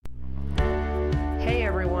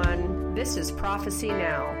This is Prophecy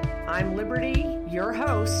Now. I'm Liberty, your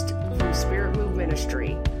host from Spirit Move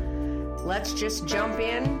Ministry. Let's just jump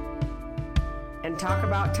in and talk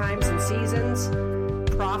about times and seasons,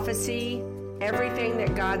 prophecy, everything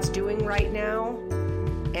that God's doing right now,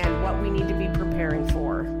 and what we need to be preparing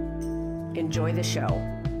for. Enjoy the show.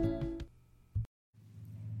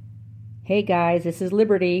 Hey guys, this is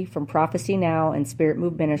Liberty from Prophecy Now and Spirit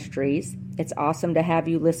Move Ministries. It's awesome to have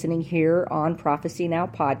you listening here on Prophecy Now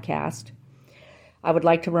podcast. I would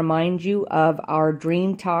like to remind you of our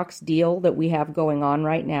Dream Talks deal that we have going on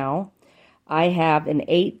right now. I have an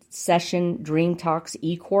 8-session Dream Talks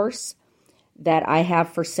e-course that I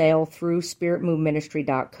have for sale through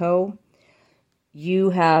spiritmoveministry.co.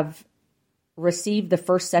 You have received the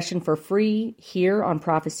first session for free here on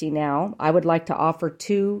Prophecy Now. I would like to offer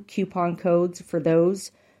 2 coupon codes for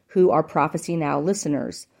those who are Prophecy Now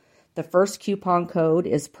listeners. The first coupon code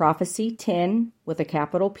is Prophecy10 with a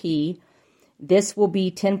capital P. This will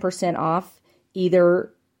be 10% off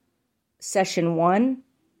either session 1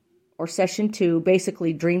 or session 2,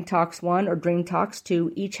 basically Dream Talks 1 or Dream Talks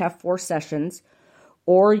 2, each have 4 sessions,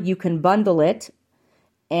 or you can bundle it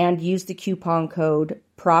and use the coupon code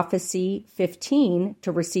Prophecy15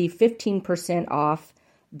 to receive 15% off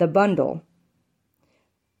the bundle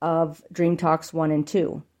of Dream Talks 1 and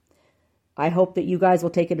 2. I hope that you guys will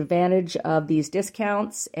take advantage of these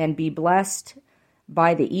discounts and be blessed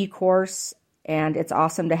by the e-course, and it's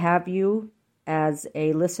awesome to have you as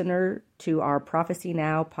a listener to our Prophecy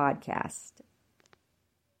Now podcast.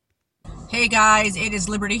 Hey guys, it is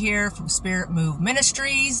Liberty here from Spirit Move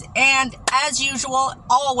Ministries, and as usual,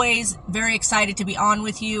 always very excited to be on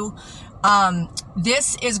with you.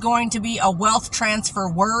 This is going to be a wealth transfer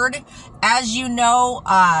word. As you know,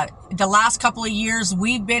 the last couple of years,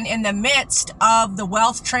 we've been in the midst of the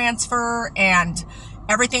wealth transfer and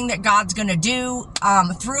everything that God's going to do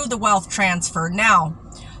through the wealth transfer. Now,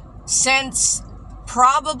 since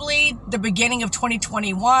probably the beginning of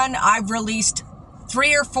 2021, I've released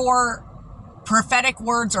 3 or 4 prophetic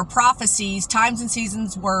words or prophecies, times and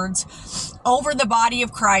seasons words over the body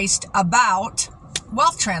of Christ about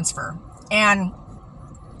wealth transfer. And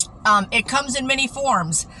it comes in many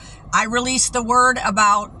forms. I released the word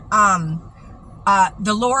about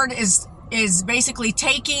the Lord is basically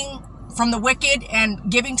taking from the wicked and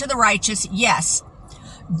giving to the righteous, yes.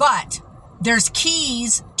 But there's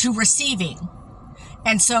keys to receiving.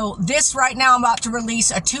 And so this right now, I'm about to release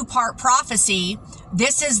a 2-part prophecy.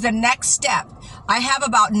 This is the next step. I have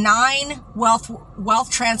about 9 wealth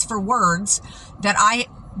transfer words that I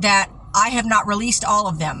have not released all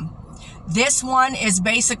of them. This one is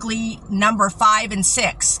basically number 5 and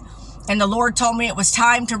 6. And the Lord told me it was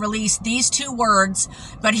time to release these 2 words,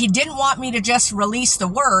 but He didn't want me to just release the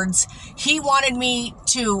words. He wanted me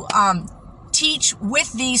to teach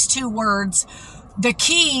with these 2 words the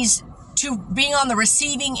keys to being on the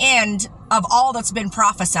receiving end of all that's been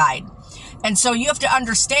prophesied. And so you have to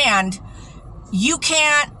understand, you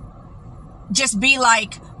can't just be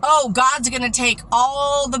like, oh, God's going to take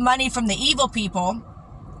all the money from the evil people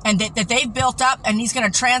and that they've built up and He's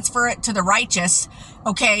going to transfer it to the righteous.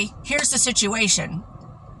 Okay, here's the situation.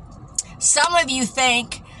 Some of you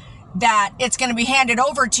think that it's going to be handed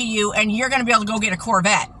over to you and you're going to be able to go get a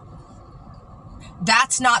Corvette.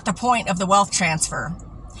 That's not the point of the wealth transfer.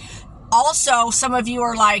 Also, some of you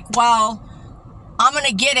are like, well, I'm going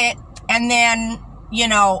to get it and then,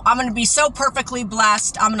 I'm going to be so perfectly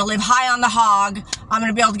blessed. I'm going to live high on the hog. I'm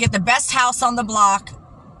going to be able to get the best house on the block.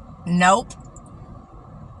 Nope.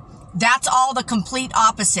 That's all the complete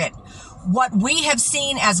opposite. What we have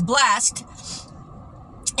seen as blessed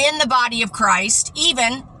in the body of Christ,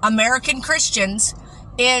 even American Christians,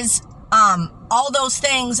 is all those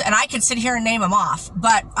things, and I could sit here and name them off,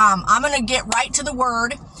 but I'm going to get right to the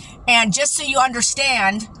word. And just so you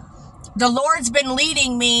understand, the Lord's been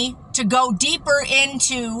leading me to go deeper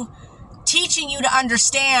into teaching you to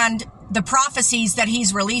understand the prophecies that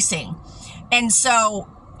He's releasing. And so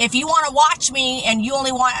if you want to watch me and you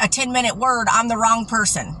only want a 10-minute word, I'm the wrong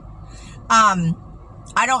person.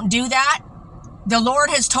 I don't do that. The Lord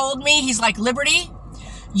has told me, He's like, Liberty,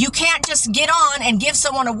 you can't just get on and give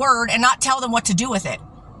someone a word and not tell them what to do with it.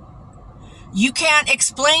 You can't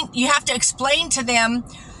explain, you have to explain to them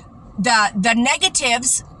the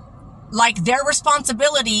negatives, like their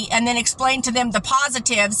responsibility, and then explain to them the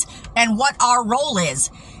positives and what our role is.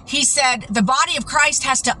 He said the body of Christ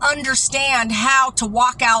has to understand how to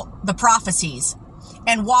walk out the prophecies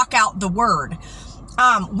and walk out the word.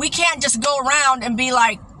 We can't just go around and be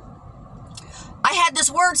like, I had this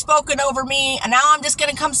word spoken over me, and now I'm just going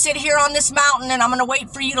to come sit here on this mountain, and I'm going to wait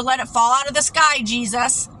for you to let it fall out of the sky,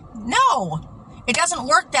 Jesus. No. It doesn't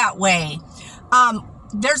work that way.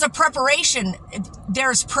 There's a preparation.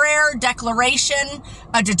 There's prayer, declaration,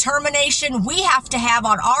 a determination we have to have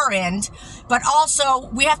on our end, but also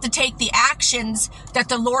we have to take the actions that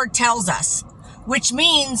the Lord tells us, which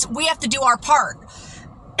means we have to do our part.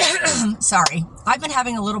 Sorry, I've been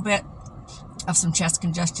having a little bit of some chest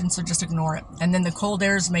congestion, so just ignore it. And then the cold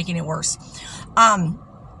air is making it worse. But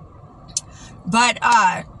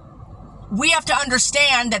we have to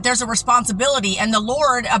understand that there's a responsibility, and the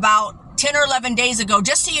Lord about 10 or 11 days ago,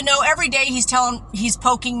 just so you know, every day he's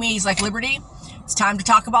poking me. He's like, Liberty, it's time to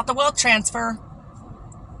talk about the wealth transfer.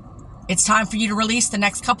 It's time for you to release the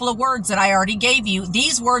next couple of words that I already gave you.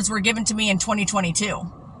 These words were given to me in 2022.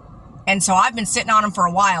 And so I've been sitting on them for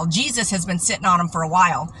a while. Jesus has been sitting on them for a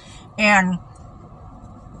while. And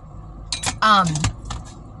I'm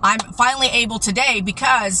finally able today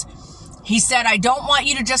because he said, I don't want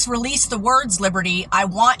you to just release the words, Liberty. I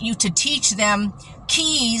want you to teach them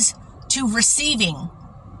keys to receiving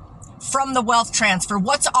from the wealth transfer,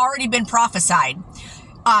 what's already been prophesied.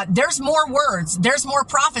 There's more words, there's more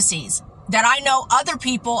prophecies that I know other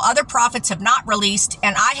people, other prophets have not released,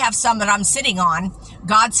 and I have some that I'm sitting on.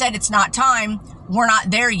 God said it's not time, we're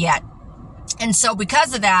not there yet. And so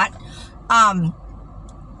because of that,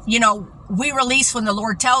 we release when the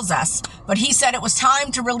Lord tells us. But he said it was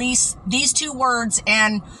time to release these 2 words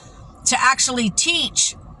and to actually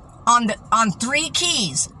teach on 3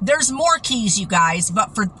 keys. There's more keys, you guys,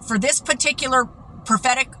 but for this particular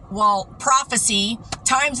prophetic, prophecy,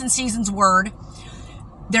 times and seasons word,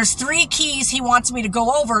 there's 3 keys he wants me to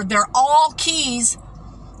go over. They're all keys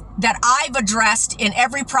that I've addressed in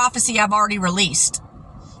every prophecy I've already released.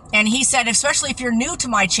 And he said, especially if you're new to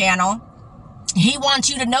my channel, he wants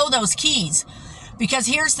you to know those keys. Because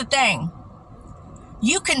here's the thing.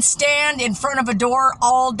 You can stand in front of a door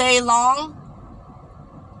all day long,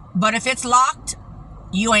 but if it's locked,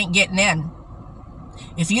 you ain't getting in.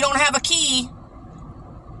 If you don't have a key,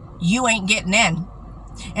 you ain't getting in.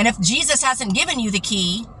 And if Jesus hasn't given you the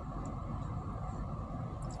key,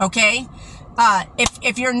 okay,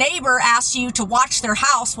 if your neighbor asks you to watch their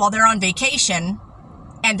house while they're on vacation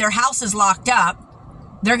and their house is locked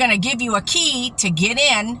up, they're going to give you a key to get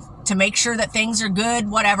in, to make sure that things are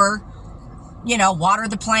good, whatever, water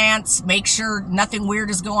the plants, make sure nothing weird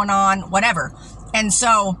is going on, whatever. And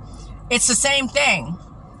so it's the same thing.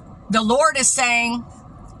 The Lord is saying,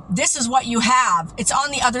 this is what you have. It's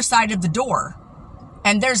on the other side of the door.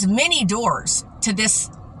 And there's many doors to this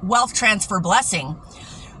wealth transfer blessing,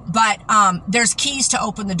 but there's keys to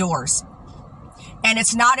open the doors. And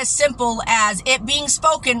it's not as simple as it being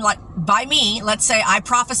spoken like by me. Let's say I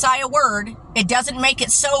prophesy a word. It doesn't make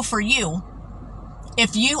it so for you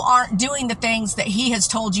if you aren't doing the things that he has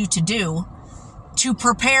told you to do to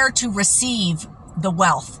prepare to receive the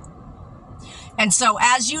wealth. And so,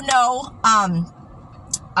 as you know,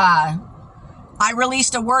 I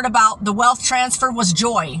released a word about the wealth transfer was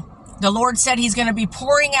joy. The Lord said he's going to be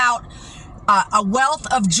pouring out a wealth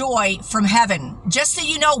of joy from heaven. Just so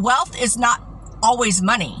you know, wealth is not always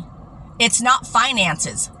money. It's not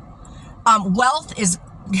finances. Wealth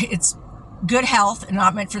it's good health, and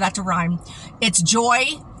not meant for that to rhyme. It's joy.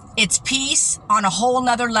 It's peace on a whole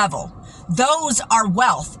nother level. Those are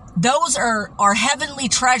wealth. Those are heavenly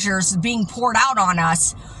treasures being poured out on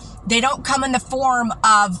us. They don't come in the form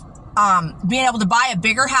of being able to buy a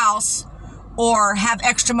bigger house or have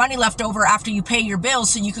extra money left over after you pay your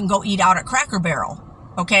bills so you can go eat out at Cracker Barrel.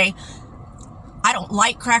 Okay? I don't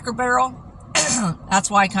like Cracker Barrel. That's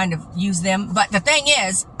why I kind of use them. But the thing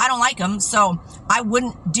is, I don't like them, so I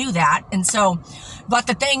wouldn't do that. And so, but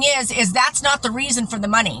the thing is that's not the reason for the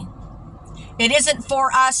money. It isn't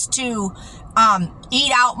for us to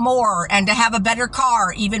eat out more and to have a better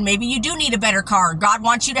car. Even maybe you do need a better car. God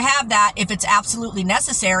wants you to have that if it's absolutely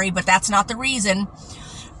necessary, but that's not the reason.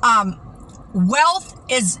 Wealth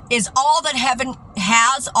is all that heaven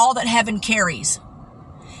has, all that heaven carries.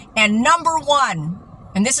 And number 1,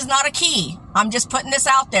 and this is not a key, I'm just putting this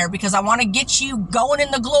out there because I want to get you going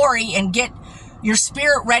in the glory and get your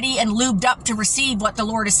spirit ready and lubed up to receive what the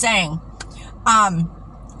Lord is saying.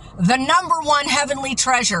 The number 1 heavenly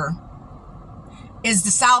treasure is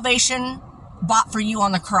the salvation bought for you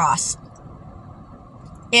on the cross.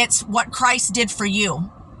 It's what Christ did for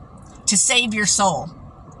you to save your soul.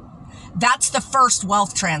 That's the first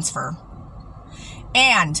wealth transfer.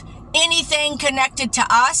 And anything connected to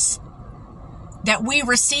us that we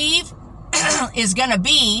receive is going to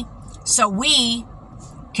be so we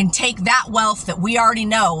can take that wealth that we already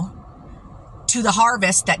know to the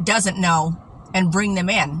harvest that doesn't know and bring them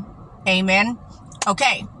in. Amen.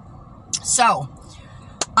 Okay. So,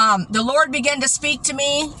 the Lord began to speak to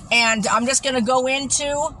me, and I'm just going to go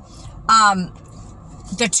into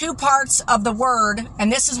the two parts of the word,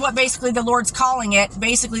 and this is what basically the Lord's calling it.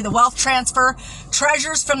 Basically, the wealth transfer.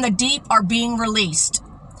 Treasures from the deep are being released.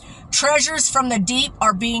 Treasures from the deep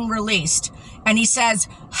are being released. And he says,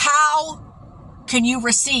 how can you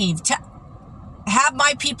receive? To have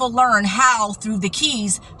my people learn how, through the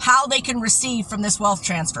keys, how they can receive from this wealth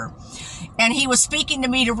transfer. And he was speaking to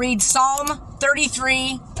me to read Psalm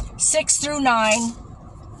 33, 6 through 9.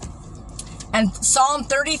 And Psalm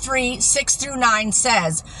 33, 6 through 9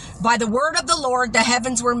 says, by the word of the Lord the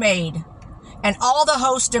heavens were made, and all the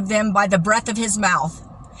host of them by the breath of his mouth.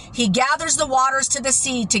 He gathers the waters to the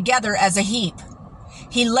sea together as a heap.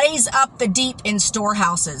 He lays up the deep in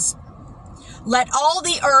storehouses. Let all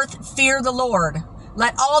the earth fear the Lord.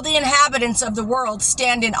 Let all the inhabitants of the world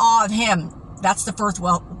stand in awe of him. That's the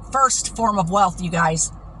first form of wealth, you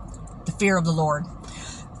guys. The fear of the Lord.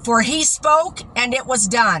 For he spoke and it was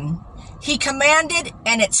done. He commanded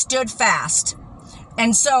and it stood fast.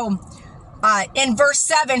 And so in verse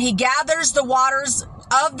 7, he gathers the waters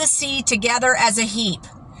of the sea together as a heap.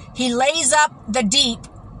 He lays up the deep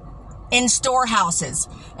in storehouses.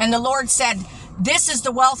 And the Lord said, this is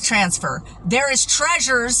the wealth transfer. There is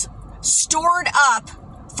treasures stored up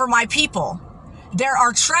for my people. There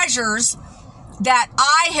are treasures that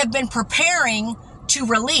I have been preparing to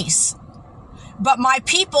release. But my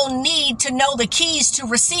people need to know the keys to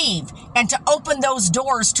receive and to open those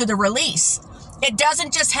doors to the release. It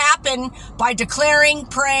doesn't just happen by declaring,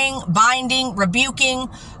 praying, binding, rebuking,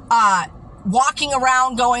 walking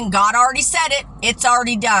around going, God already said it, it's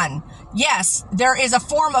already done. Yes, there is a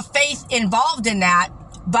form of faith involved in that,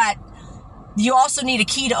 but you also need a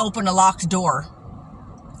key to open a locked door.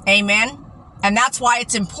 Amen? And that's why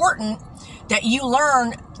it's important that you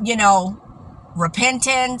learn,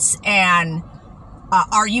 repentance and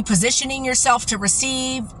are you positioning yourself to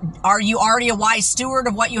receive? Are you already a wise steward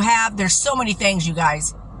of what you have? There's so many things, you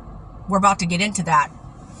guys. We're about to get into that.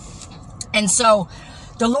 And so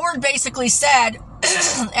the Lord basically said,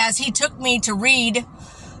 as he took me to read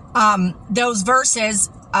those verses,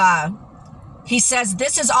 he says,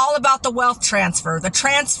 this is all about the wealth transfer, the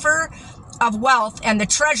transfer of wealth and the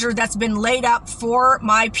treasure that's been laid up for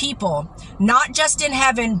my people, not just in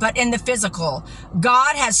heaven, but in the physical.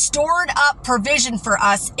 God has stored up provision for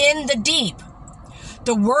us in the deep.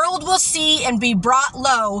 The world will see and be brought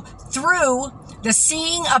low through the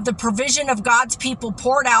seeing of the provision of God's people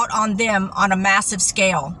poured out on them on a massive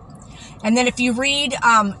scale. And then if you read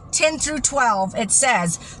 10 through 12, it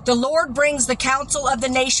says, the Lord brings the counsel of the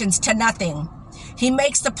nations to nothing. He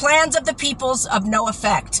makes the plans of the peoples of no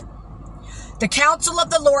effect. The counsel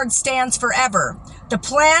of the Lord stands forever, the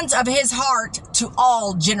plans of his heart to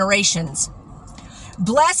all generations.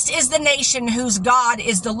 Blessed is the nation whose God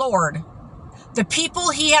is the Lord, the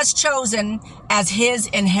people he has chosen as his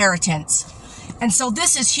inheritance. And so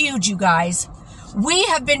this is huge, you guys. We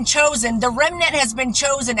have been chosen, the remnant has been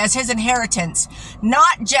chosen as his inheritance,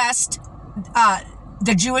 not just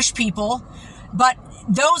the Jewish people, but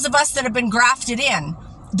those of us that have been grafted in,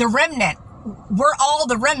 the remnant. We're all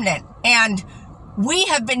the remnant, and we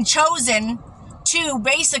have been chosen to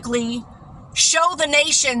basically show the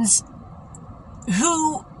nations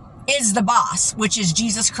who is the boss, which is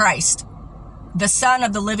Jesus Christ, the Son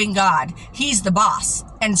of the living God. He's the boss.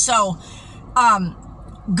 And so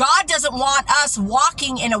God doesn't want us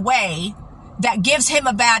walking in a way that gives him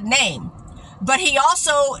a bad name. But he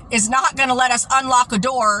also is not going to let us unlock a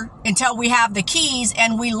door until we have the keys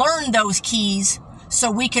and we learn those keys so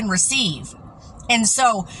we can receive. And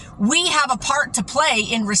so we have a part to play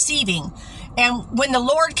in receiving. And when the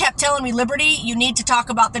Lord kept telling me, Liberty, you need to talk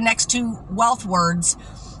about the next two wealth words,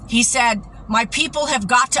 he said, my people have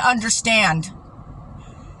got to understand,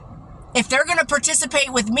 if they're going to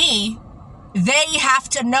participate with me, they have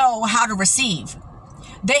to know how to receive.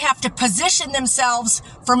 They have to position themselves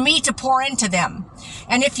for me to pour into them.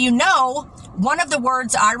 And if you know, one of the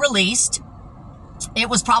words I released, it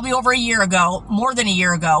was probably over a year ago, more than a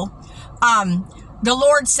year ago. The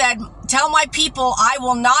Lord said, tell my people, I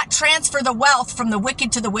will not transfer the wealth from the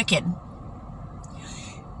wicked to the wicked.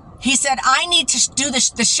 He said, I need to do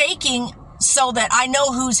the shaking so that I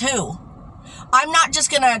know who's who. I'm not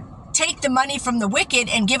just going to take the money from the wicked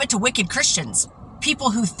and give it to wicked Christians,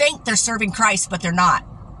 people who think they're serving Christ, but they're not.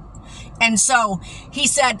 And so he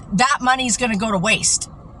said, that money is going to go to waste.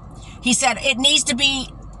 He said, it needs to be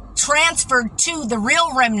transferred to the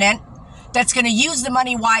real remnant that's going to use the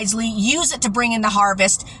money wisely, use it to bring in the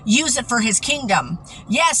harvest, use it for his kingdom.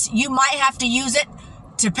 Yes, you might have to use it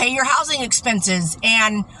to pay your housing expenses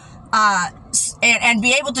and and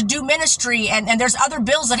be able to do ministry, and there's other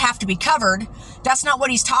bills that have to be covered. That's not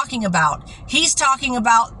what he's talking about. He's talking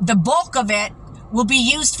about the bulk of it will be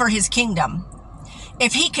used for his kingdom.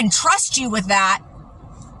 If he can trust you with that,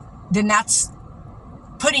 then that's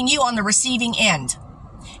putting you on the receiving end.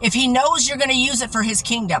 If he knows you're going to use it for his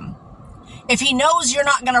kingdom, if he knows you're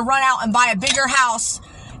not going to run out and buy a bigger house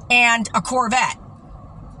and a Corvette,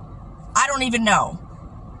 I don't even know.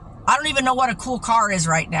 I don't even know what a cool car is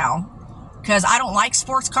right now, because I don't like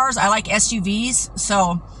sports cars. I like SUVs.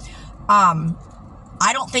 So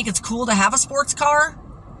I don't think it's cool to have a sports car.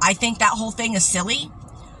 I think that whole thing is silly.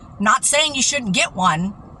 Not saying you shouldn't get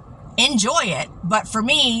one. Enjoy it. But for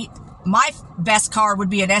me, my best car would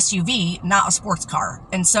be an SUV, not a sports car.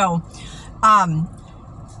 And so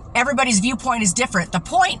everybody's viewpoint is different. The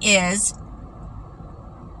point is,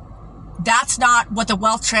 that's not what the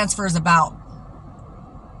wealth transfer is about.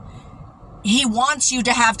 He wants you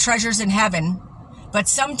to have treasures in heaven, but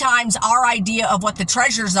sometimes our idea of what the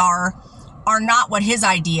treasures are not what his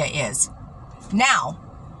idea is. Now,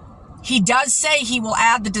 he does say he will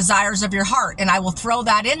add the desires of your heart, and I will throw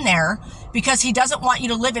that in there because he doesn't want you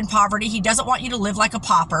to live in poverty. He doesn't want you to live like a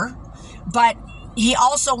pauper, but he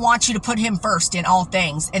also wants you to put him first in all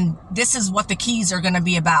things, and this is what the keys are going to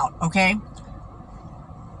be about, okay?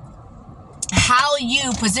 How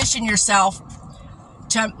you position yourself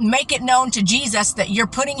to make it known to Jesus that you're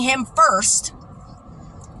putting him first,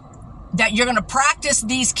 that you're going to practice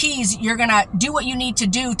these keys, you're going to do what you need to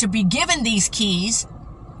do to be given these keys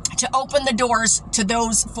to open the doors to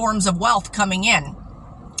those forms of wealth coming in.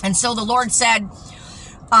 And so the Lord said,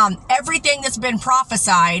 everything that's been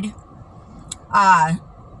prophesied, my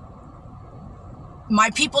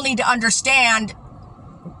people need to understand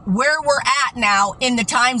where we're at now in the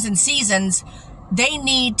times and seasons. They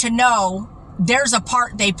need to know there's a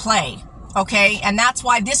part they play, okay? And that's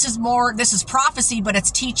why this is prophecy, but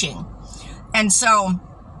it's teaching. And so,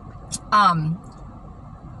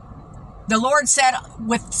 the Lord said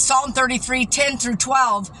with Psalm 33, 10 through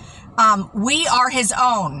 12, we are his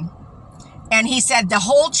own. And he said the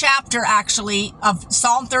whole chapter actually of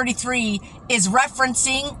Psalm 33 is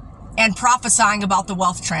referencing and prophesying about the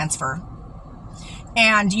wealth transfer.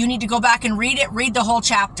 And you need to go back and read it, read the whole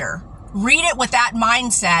chapter. Read it with that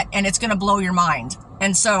mindset, and it's going to blow your mind.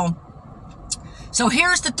 And so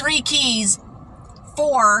here's the 3 keys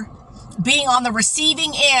for being on the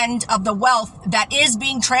receiving end of the wealth that is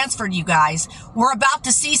being transferred, you guys. We're about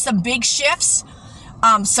to see some big shifts,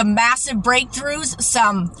 some massive breakthroughs,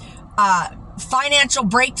 some financial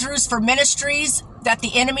breakthroughs for ministries that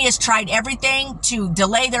the enemy has tried everything to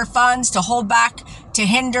delay their funds, to hold back, to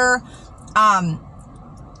hinder.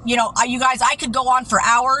 You guys, I could go on for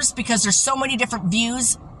hours because there's so many different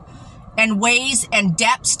views and ways and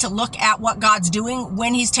depths to look at what God's doing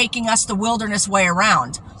when he's taking us the wilderness way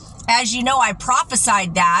around. As you know, I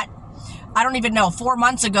prophesied that, 4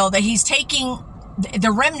 months ago, that he's taking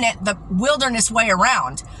the remnant, the wilderness way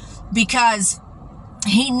around, because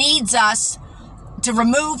he needs us to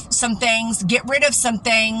remove some things, get rid of some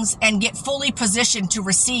things, and get fully positioned to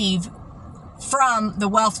receive from the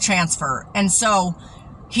wealth transfer. And so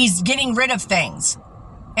he's getting rid of things.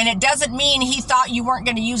 And it doesn't mean he thought you weren't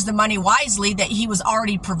going to use the money wisely that he was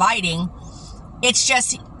already providing. It's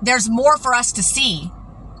just there's more for us to see.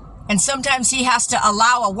 And sometimes he has to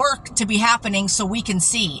allow a work to be happening so we can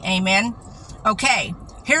see. Amen. Okay,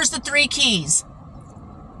 here's the 3 keys.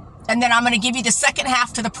 And then I'm going to give you the second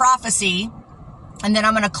half to the prophecy. And then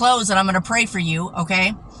I'm going to close and I'm going to pray for you.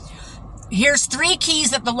 Okay. Here's 3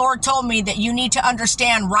 keys that the Lord told me that you need to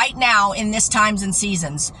understand right now in this times and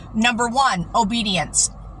seasons. Number 1, obedience.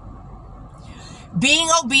 Being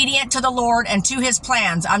obedient to the Lord and to his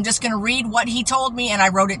plans. I'm just going to read what he told me and I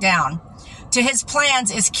wrote it down. To his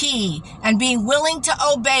plans is key, and being willing to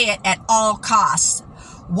obey it at all costs.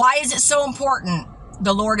 Why is it so important?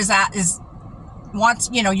 The Lord you're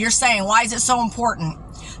saying, why is it so important?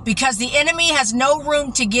 Because the enemy has no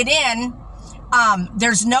room to get in.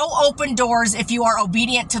 There's no open doors if you are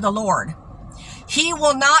obedient to the Lord. He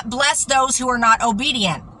will not bless those who are not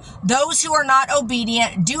obedient. Those who are not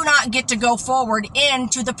obedient do not get to go forward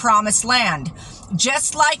into the promised land.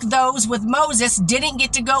 Just like those with Moses didn't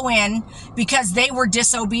get to go in because they were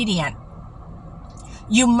disobedient.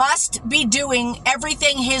 You must be doing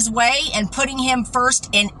everything his way and putting him first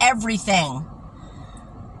in everything.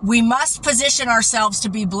 We must position ourselves to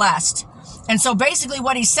be blessed. And so basically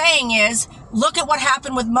what he's saying is, look at what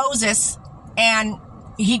happened with Moses, and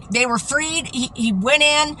they were freed. He went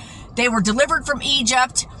in, they were delivered from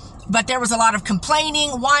Egypt, but there was a lot of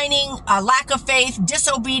complaining, whining, a lack of faith,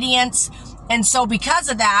 disobedience. And so because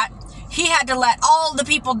of that, he had to let all the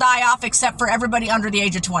people die off except for everybody under the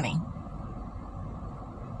age of 20.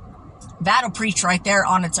 That'll preach right there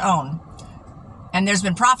on its own. And there's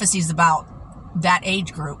been prophecies about that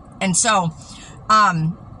age group. And so,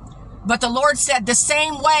 but the Lord said the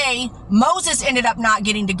same way Moses ended up not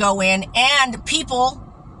getting to go in, and people,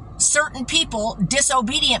 certain people,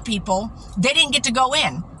 disobedient people, they didn't get to go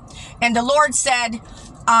in. And the Lord said,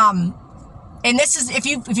 and this is, if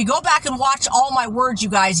you go back and watch all my words, you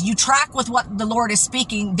guys, you track with what the Lord is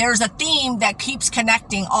speaking, there's a theme that keeps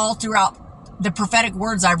connecting all throughout the prophetic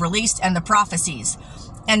words I've released and the prophecies.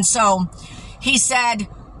 And so he said,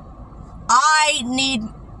 I need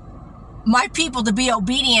my people to be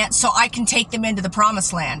obedient so I can take them into the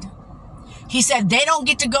promised land. He said they don't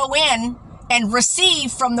get to go in and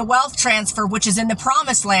receive from the wealth transfer, which is in the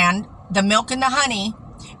promised land, the milk and the honey,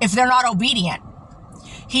 if they're not obedient.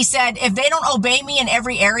 He said, if they don't obey me in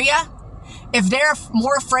every area, if they're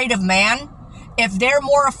more afraid of man, if they're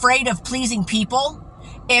more afraid of pleasing people,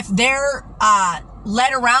 if they're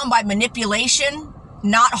led around by manipulation,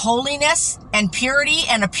 not holiness and purity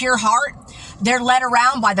and a pure heart, they're led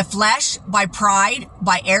around by the flesh, by pride,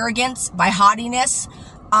 by arrogance, by haughtiness.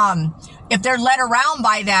 If they're led around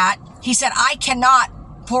by that, he said, I cannot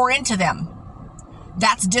pour into them.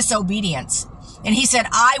 That's disobedience. And he said,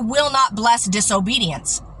 I will not bless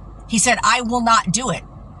disobedience. He said, I will not do it.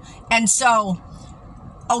 And so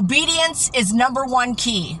obedience is number one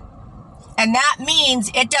key. And that means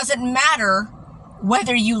it doesn't matter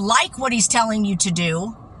whether you like what he's telling you to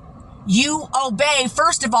do. You obey,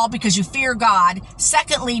 first of all, because you fear God.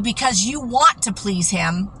 Secondly, because you want to please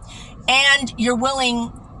him. And you're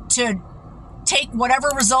willing to take whatever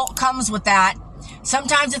result comes with that.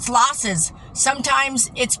 Sometimes it's losses. Sometimes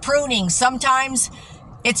it's pruning. Sometimes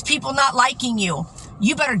it's people not liking you.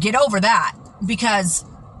 You better get over that, because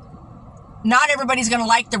not everybody's going to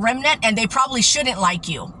like the remnant, and they probably shouldn't like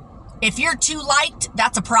you. If you're too liked,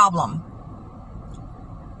 that's a problem.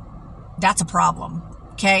 That's a problem.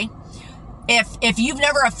 Okay? If you've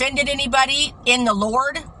never offended anybody in the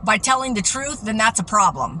Lord by telling the truth, then that's a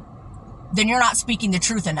problem. Then you're not speaking the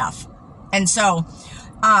truth enough. And so,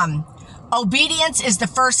 obedience is the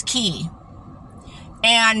first key.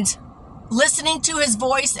 And listening to his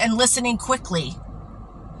voice and listening quickly,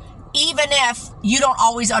 even if you don't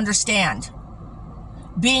always understand.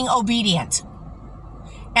 Being obedient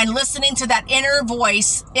and listening to that inner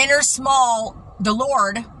voice, inner small, the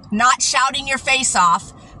Lord, not shouting your face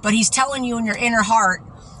off, but he's telling you in your inner heart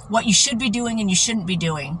what you should be doing and you shouldn't be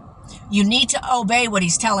doing. You need to obey what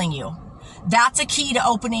he's telling you. That's a key to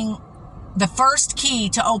opening, the first key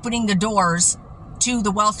to opening the doors to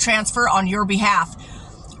the wealth transfer on your behalf,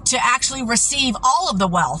 to actually receive all of the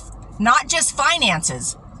wealth, not just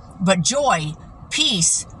finances, but joy,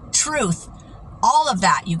 peace, truth, all of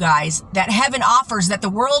that, you guys, that heaven offers that the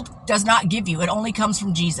world does not give you. It only comes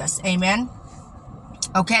from Jesus. Amen.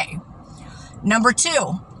 Okay. Number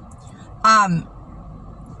 2,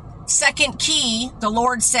 second key, the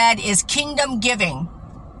Lord said, is kingdom giving.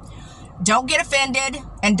 Don't get offended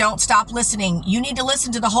and don't stop listening. You need to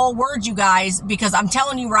listen to the whole word, you guys, because I'm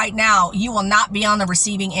telling you right now, you will not be on the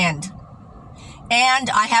receiving end. And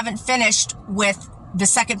I haven't finished with the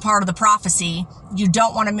second part of the prophecy. You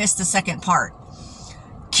don't want to miss the second part.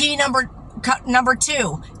 Key number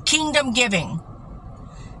 2, kingdom giving.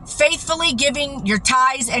 Faithfully giving your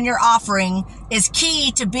tithes and your offering is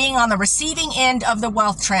key to being on the receiving end of the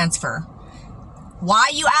wealth transfer.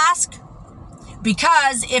 Why, you ask?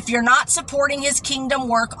 Because if you're not supporting his kingdom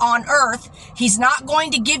work on earth, he's not going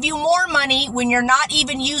to give you more money when you're not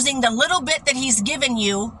even using the little bit that he's given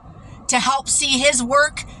you to help see his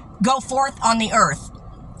work go forth on the earth.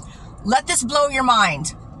 Let this blow your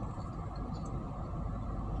mind.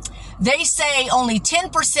 They say only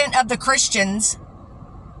 10% of the Christians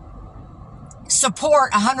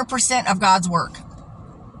support 100% of God's work.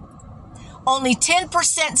 Only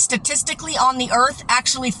 10% statistically on the earth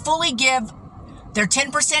actually fully give their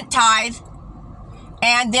 10% tithe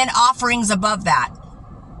and then offerings above that.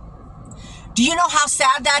 Do you know how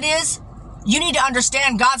sad that is? You need to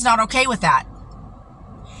understand God's not okay with that.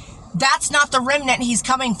 That's not the remnant he's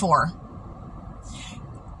coming for.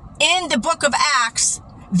 In the book of Acts,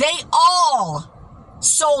 they all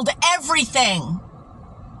sold everything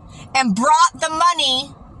and brought the money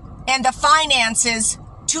and the finances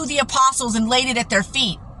to the apostles and laid it at their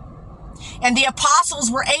feet. And the apostles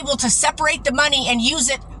were able to separate the money and use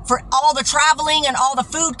it for all the traveling and all the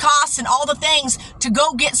food costs and all the things to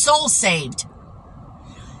go get souls saved.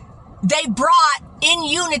 They brought in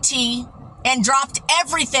unity and dropped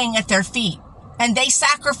everything at their feet, and they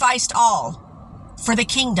sacrificed all for the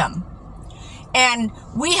kingdom. And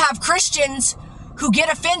we have Christians who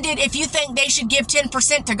get offended if you think they should give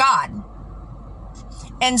 10% to God.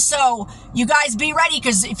 And so you guys be ready,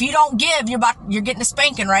 because if you don't give, you're getting a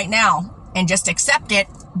spanking right now. And just accept it,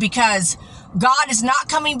 because God is not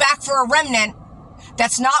coming back for a remnant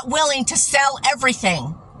that's not willing to sell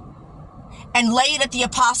everything and lay it at the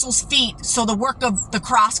apostles' feet so the work of the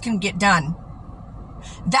cross can get done.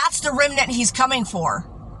 That's the remnant he's coming for.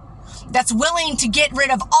 That's willing to get rid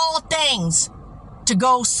of all things to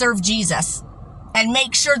go serve Jesus and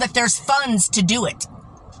make sure that there's funds to do it.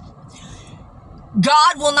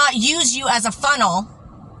 God will not use you as a funnel,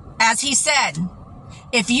 as he said.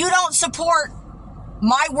 If you don't support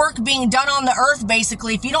my work being done on the earth,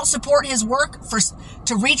 basically, if you don't support his work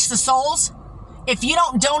to reach the souls, if you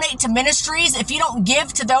don't donate to ministries, if you don't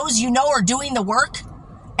give to those you know are doing the work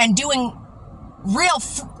and doing real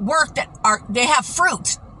work they have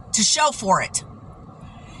fruit to show for it,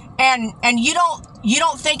 and you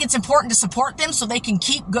don't think it's important to support them so they can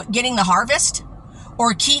keep getting the harvest,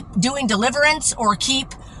 or keep doing deliverance, or keep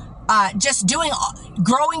just doing,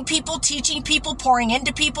 growing people, teaching people, pouring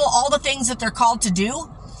into people, all the things that they're called to do.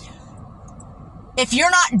 If you're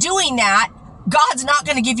not doing that, God's not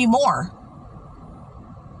going to give you more,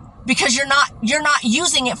 because you're not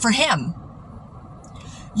using it for him.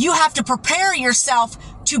 You have to prepare yourself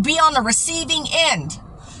to be on the receiving end,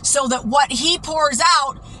 so that what he pours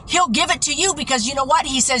out, he'll give it to you, because you know what?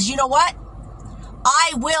 He says, you know what?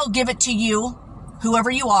 I will give it to you, whoever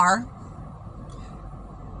you are,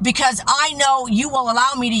 because I know you will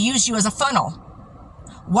allow me to use you as a funnel.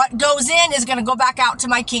 What goes in is going to go back out to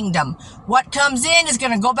my kingdom. What comes in is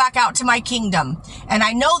going to go back out to my kingdom. And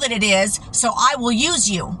I know that it is, so I will use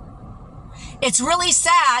you. It's really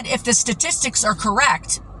sad, if the statistics are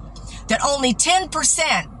correct, that only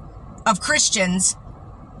 10% of Christians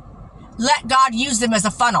let God use them as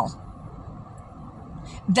a funnel.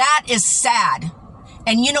 That is sad.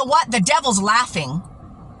 And you know what? The devil's laughing.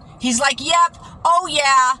 He's like, yep, oh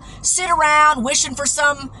yeah, sit around wishing for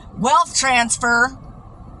some wealth transfer.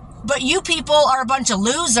 But you people are a bunch of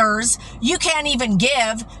losers. You can't even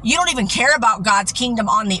give. You don't even care about God's kingdom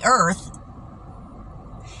on the earth.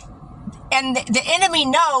 And the enemy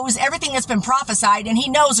knows everything that's been prophesied, and he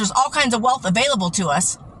knows there's all kinds of wealth available to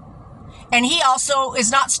us. And he also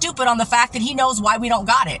is not stupid on the fact that he knows why we don't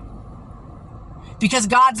got it. Because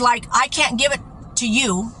God's like, I can't give it to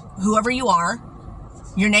you, whoever you are.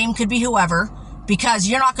 Your name could be whoever, because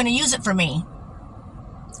you're not going to use it for me.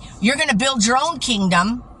 You're going to build your own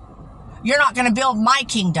kingdom. You're not going to build my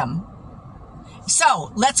kingdom.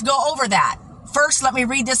 So let's go over that. First, let me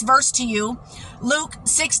read this verse to you. Luke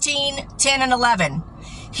 16:10 and 11.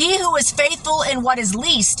 He who is faithful in what is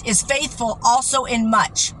least is faithful also in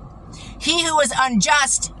much. He who is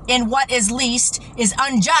unjust in what is least is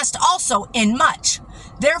unjust also in much.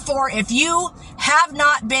 Therefore, if you have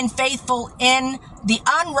not been faithful in the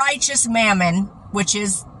unrighteous mammon, which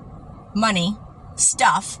is money,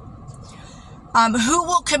 stuff, who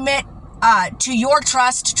will commit to your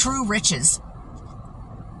trust true riches?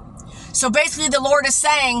 So basically the Lord is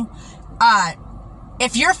saying,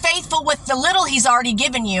 if you're faithful with the little he's already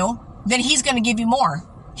given you, then he's going to give you more.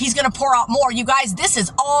 He's going to pour out more. You guys, this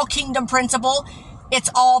is all kingdom principle. It's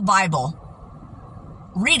all Bible.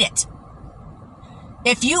 Read it.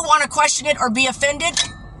 If you want to question it or be offended,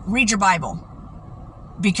 read your Bible,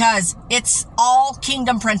 because it's all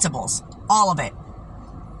kingdom principles, all of it.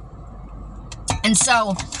 And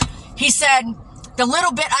so he said, the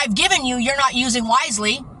little bit I've given you, you're not using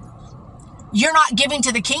wisely. You're not giving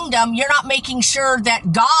to the kingdom. You're not making sure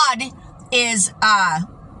that God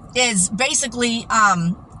is basically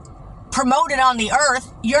promoted on the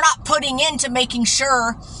earth. You're not putting into making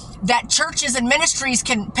sure that churches and ministries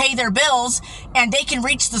can pay their bills and they can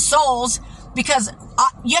reach the souls, because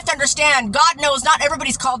you have to understand, God knows not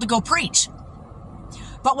everybody's called to go preach.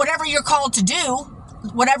 But whatever you're called to do,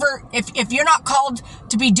 whatever, if you're not called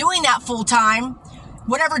to be doing that full time,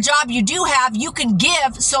 whatever job you do have, you can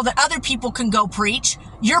give so that other people can go preach.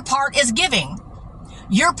 Your part is giving.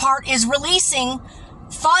 Your part is releasing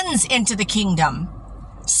funds into the kingdom,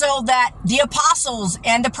 so that the apostles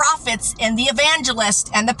and the prophets and the evangelists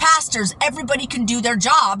and the pastors, everybody can do their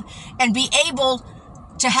job and be able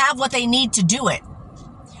to have what they need to do it.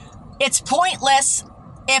 It's pointless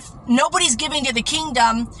if nobody's giving to the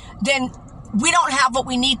kingdom, then we don't have what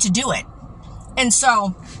we need to do it. And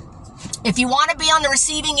so if you want to be on the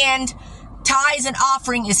receiving end, tithes and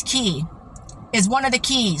offering is key, is one of the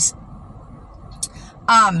keys.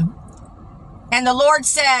 And the Lord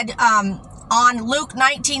said, on Luke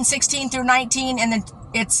 19:16 through 19, and then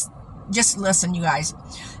it's just listen, you guys.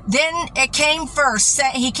 Then it came first.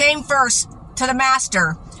 He came first to the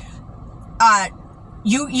master,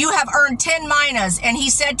 you have earned 10 minas. And he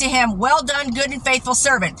said to him, well done, good and faithful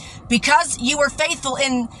servant. Because you were faithful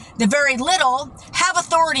in the very little, have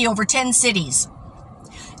authority over 10 cities.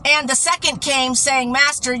 And the second came, saying,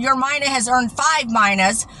 Master, your mina has earned 5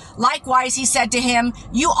 minas. Likewise, he said to him,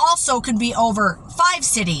 you also can be over 5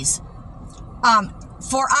 cities.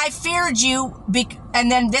 For I feared you, and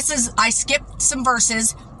then I skipped some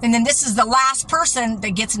verses, and then this is the last person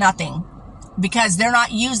that gets nothing, because they're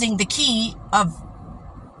not using the key of,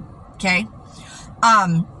 okay?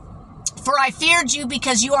 For I feared you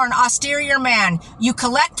because you are an austere man. You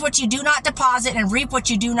collect what you do not deposit and reap what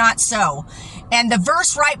you do not sow. And the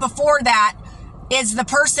verse right before that is the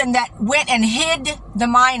person that went and hid the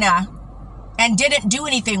mina and didn't do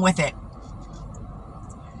anything with it.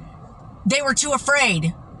 They were too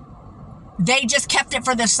afraid. They just kept it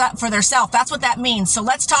for theirself. That's what that means. So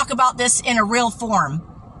let's talk about this in a real form.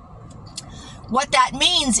 What that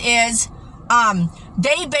means is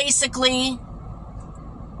they basically,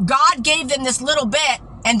 God gave them this little bit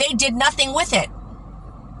and they did nothing with it.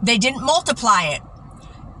 They didn't multiply it.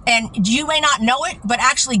 And you may not know it, but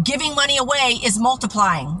actually giving money away is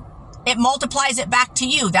multiplying. It multiplies it back to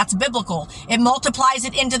you. That's biblical. It multiplies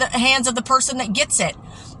it into the hands of the person that gets it.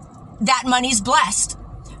 That money's blessed.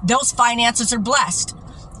 Those finances are blessed.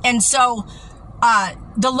 And so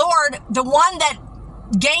the Lord, the one that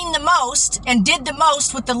gained the most and did the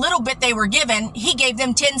most with the little bit they were given, he gave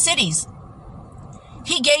them 10 cities.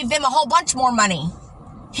 He gave them a whole bunch more money.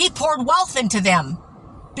 He poured wealth into them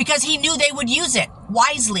because he knew they would use it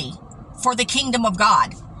wisely for the kingdom of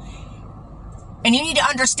God. And you need to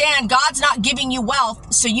understand, God's not giving you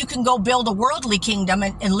wealth so you can go build a worldly kingdom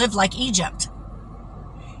and live like Egypt.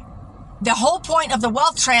 The whole point of the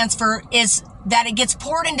wealth transfer is that it gets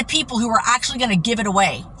poured into people who are actually going to give it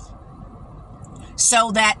away,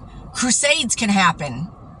 so that crusades can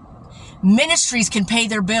happen, ministries can pay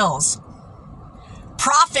their bills,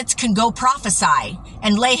 prophets can go prophesy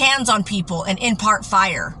and lay hands on people and impart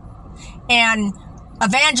fire, and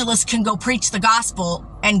evangelists can go preach the gospel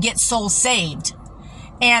and get souls saved,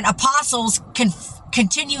 and apostles can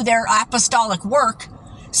continue their apostolic work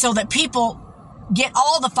so that people get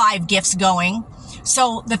all the 5 gifts going.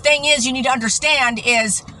 So the thing is, you need to understand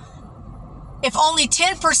is, if only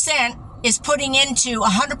 10% is putting into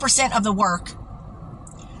 100% of the work,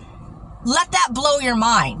 let that blow your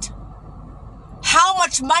mind. How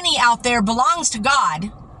much money out there belongs to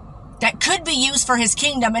God that could be used for his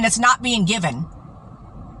kingdom and it's not being given?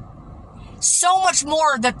 So much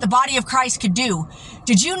more that the body of Christ could do.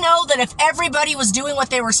 Did you know that if everybody was doing what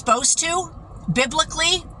they were supposed to,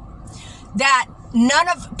 biblically, that none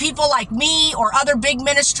of people like me or other big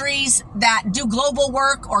ministries that do global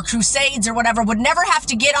work or crusades or whatever would never have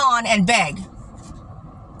to get on and beg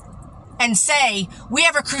and say, we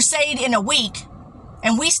have a crusade in a week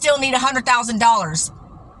and we still need $100,000.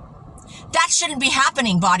 That shouldn't be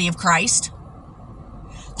happening, body of Christ.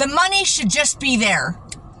 The money should just be there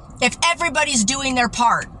if everybody's doing their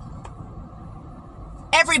part.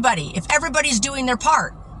 If everybody's doing their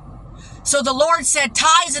part. So the Lord said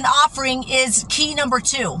tithes and offering is key number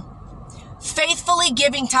 2. Faithfully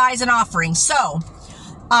giving tithes and offerings. So,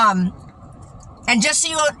 and just so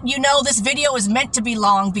you know, this video is meant to be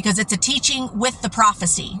long because it's a teaching with the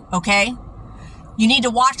prophecy, okay? You need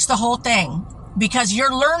to watch the whole thing because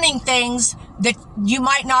you're learning things that you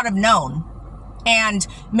might not have known. And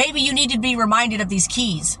maybe you need to be reminded of these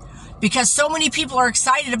keys because so many people are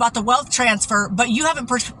excited about the wealth transfer, but you haven't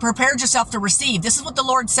prepared yourself to receive. This is what the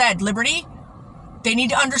Lord said, Liberty. They need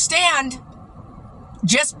to understand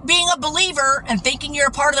just being a believer and thinking you're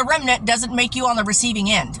a part of the remnant doesn't make you on the receiving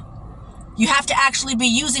end. You have to actually be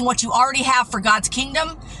using what you already have for God's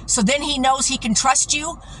kingdom, so then he knows he can trust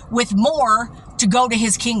you with more to go to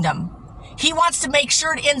his kingdom. He wants to make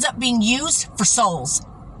sure it ends up being used for souls,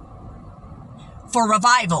 for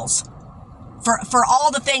revivals, for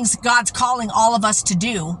all the things God's calling all of us to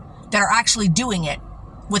do that are actually doing it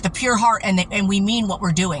with a pure heart and we mean what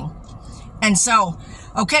we're doing. And so,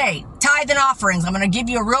 okay, tithe and offerings. I'm going to give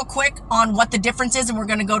you a real quick on what the difference is, and we're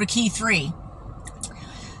going to go to key 3.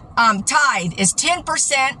 Tithe is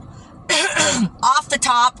 10% off the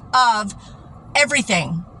top of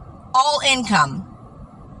everything, all income.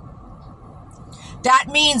 That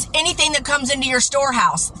means anything that comes into your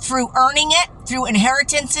storehouse through earning it, through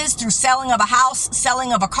inheritances, through selling of a house,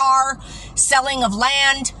 selling of a car, selling of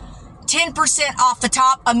land, 10% off the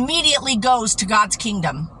top immediately goes to God's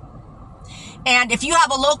kingdom. And if you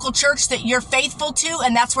have a local church that you're faithful to,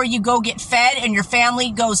 and that's where you go get fed and your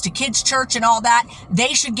family goes to kids' church and all that,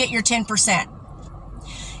 they should get your 10%.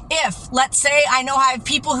 if, let's say, I know I have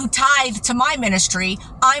people who tithe to my ministry,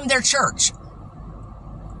 I'm their church.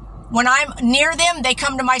 When I'm near them, they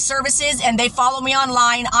come to my services and they follow me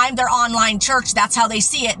online. I'm their online church. That's how they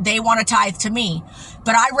see it. They want to tithe to me.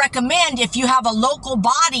 But I recommend if you have a local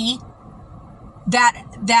body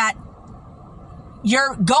that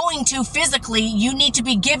you're going to physically, you need to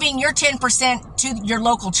be giving your 10% to your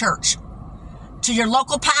local church, to your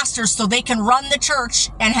local pastors, so they can run the church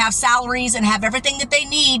and have salaries and have everything that they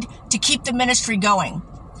need to keep the ministry going.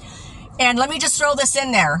 And let me just throw this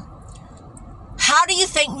in there. How do you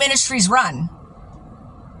think ministries run?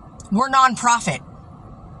 We're nonprofit.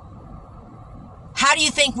 How do you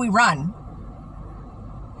think we run?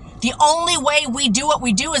 The only way we do what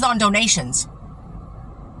we do is on donations.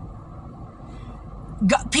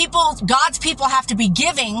 God's people have to be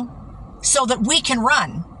giving so that we can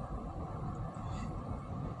run.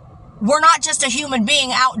 We're not just a human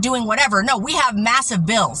being out doing whatever. No, we have massive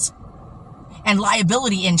bills and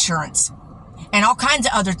liability insurance and all kinds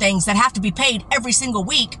of other things that have to be paid every single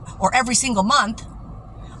week or every single month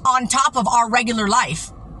on top of our regular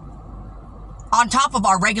life, on top of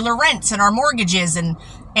our regular rents and our mortgages and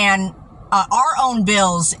our own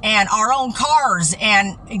bills and our own cars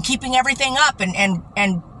and keeping everything up and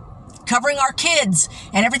covering our kids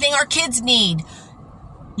and everything our kids need.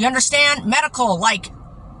 You understand? Medical, like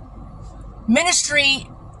ministry,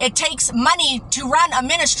 it takes money to run a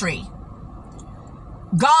ministry.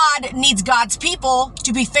 God needs God's people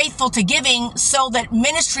to be faithful to giving so that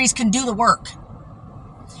ministries can do the work.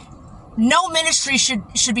 No ministry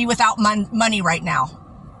should be without money right now.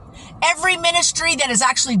 Every ministry that is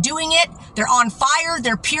actually doing it, they're on fire,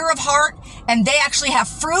 they're pure of heart, and they actually have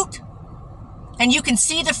fruit, and you can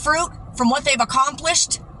see the fruit from what they've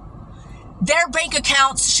accomplished. Their bank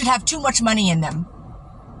accounts should have too much money in them.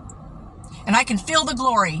 And I can feel the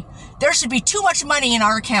glory. There should be too much money in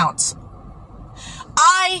our accounts.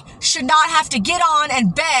 I should not have to get on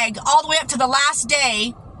and beg all the way up to the last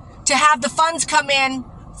day to have the funds come in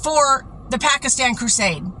for the Pakistan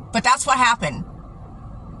crusade. But that's what happened.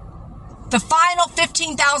 The final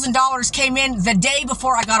 $15,000 came in the day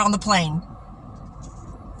before I got on the plane.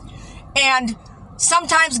 And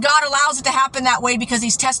sometimes God allows it to happen that way because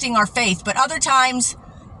he's testing our faith. But other times,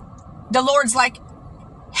 the Lord's like,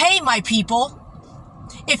 hey, my people,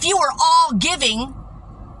 if you were all giving,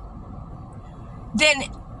 then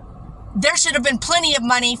there should have been plenty of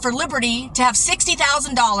money for Liberty to have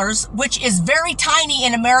 $60,000, which is very tiny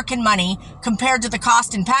in American money compared to the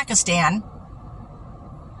cost in Pakistan,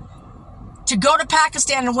 to go to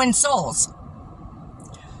Pakistan and win souls.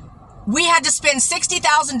 We had to spend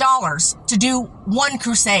 $60,000 to do one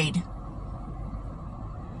crusade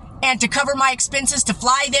and to cover my expenses to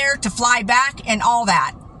fly there, to fly back, and all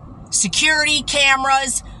that. Security,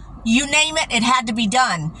 cameras, you name it, it had to be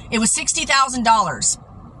done. It was $60,000.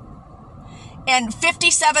 And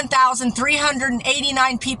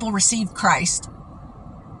 57,389 people received Christ.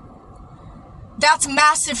 That's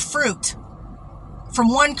massive fruit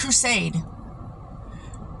from one crusade.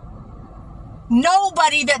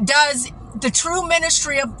 Nobody that does the true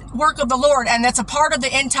ministry of work of the Lord, and that's a part of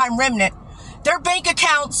the end time remnant, their bank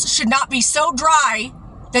accounts should not be so dry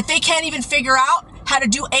that they can't even figure out how to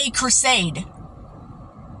do a crusade.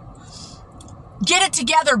 Get it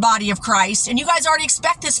together, body of Christ. And you guys already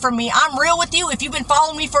expect this from me. I'm real with you. If you've been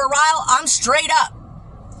following me for a while, I'm straight up.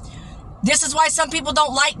 This is why some people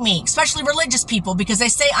don't like me, especially religious people, because they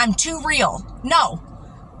say I'm too real. No.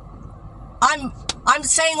 I'm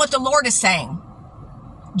saying what the Lord is saying.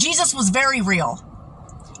 Jesus was very real.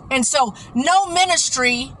 And so no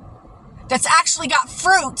ministry that's actually got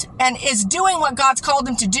fruit and is doing what God's called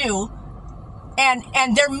them to do, and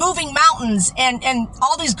they're moving mountains and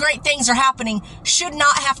all these great things are happening, should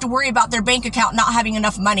not have to worry about their bank account not having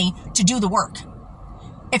enough money to do the work.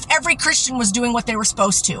 If every Christian was doing what they were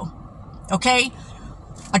supposed to. Okay?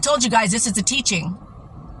 I told you guys this is a teaching.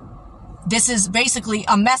 This is basically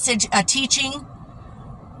a message, a teaching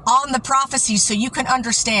on the prophecies so you can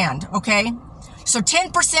understand. Okay? So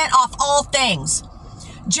 10% off all things.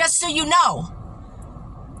 Just so you know,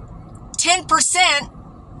 10%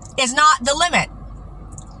 is not the limit.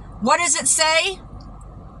 What does it say?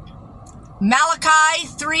 Malachi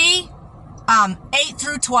 3, 8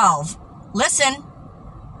 through 12. Listen.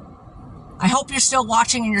 I hope you're still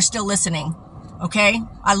watching and you're still listening. Okay?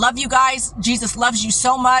 I love you guys. Jesus loves you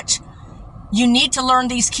so much. You need to learn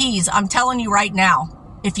these keys. I'm telling you right now.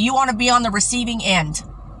 If you want to be on the receiving end.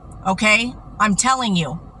 Okay? I'm telling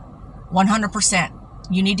you. 100%.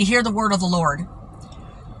 You need to hear the word of the Lord.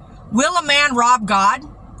 Will a man rob God?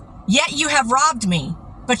 Yet you have robbed me.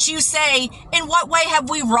 But you say, in what way have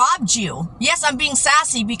we robbed you? Yes, I'm being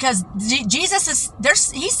sassy because Jesus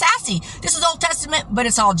he's sassy. This is Old Testament, but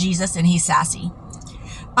it's all Jesus and he's sassy.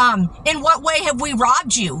 In what way have we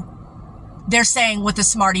robbed you? They're saying with the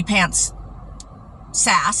smarty pants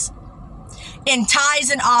sass. In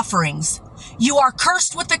tithes and offerings. You are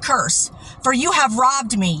cursed with the curse, for you have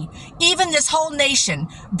robbed me, even this whole nation.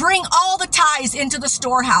 Bring all the tithes into the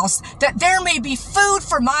storehouse, that there may be food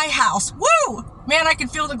for my house. Woo! Man, I can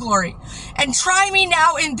feel the glory. And try me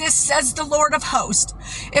now in this, says the Lord of hosts,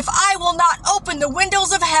 if I will not open the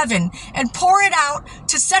windows of heaven and pour it out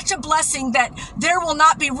to such a blessing that there will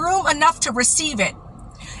not be room enough to receive it.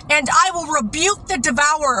 And I will rebuke the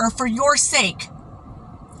devourer for your sake,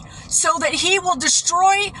 so that he will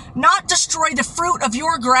not destroy the fruit of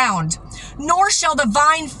your ground, nor shall the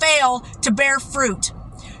vine fail to bear fruit.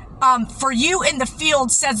 For you in the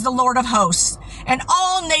field, says the Lord of hosts, and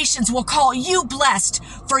all nations will call you blessed,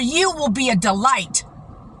 for you will be a delight,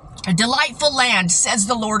 a delightful land, says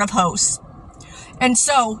the Lord of hosts. And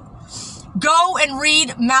so, go and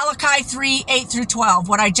read Malachi 3, 8 through 12,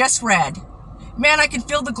 what I just read. Man, I can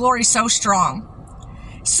feel the glory so strong.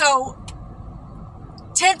 So,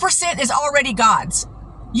 10% is already God's.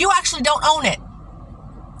 You actually don't own it.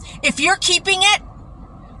 If you're keeping it,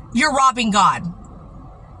 you're robbing God.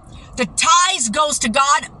 The tithes goes to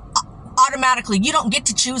God automatically. You don't get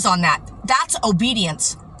to choose on that. That's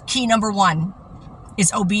obedience. Key number 1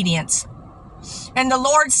 is obedience. And the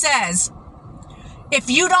Lord says, if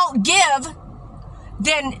you don't give,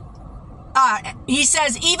 then he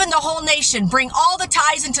says, even the whole nation, bring all the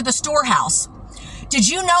tithes into the storehouse. Did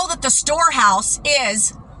you know that the storehouse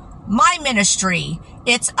is my ministry?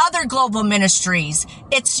 It's other global ministries.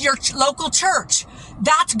 It's your local church.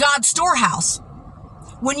 That's God's storehouse.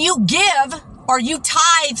 When you give or you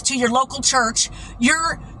tithe to your local church,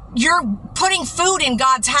 you're putting food in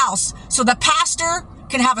God's house. So the pastor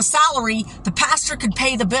can have a salary, the pastor can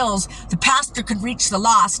pay the bills, the pastor can reach the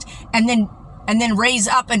lost, and then raise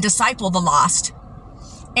up and disciple the lost.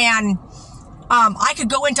 And I could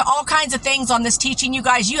go into all kinds of things on this teaching, you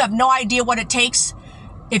guys. You have no idea what it takes.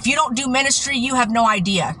 If you don't do ministry, you have no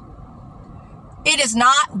idea. It is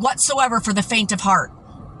not whatsoever for the faint of heart.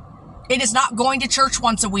 It is not going to church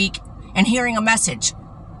once a week and hearing a message.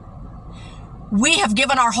 We have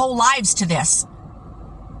given our whole lives to this.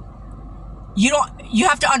 You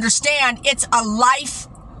have to understand, it's a life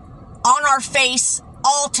on our face,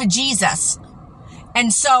 all to Jesus.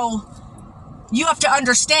 And so you have to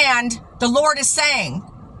understand, the Lord is saying,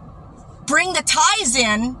 bring the tithes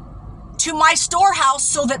in to my storehouse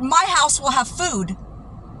so that my house will have food.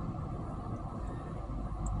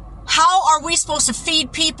 How are we supposed to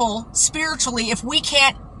feed people spiritually if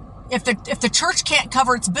the church can't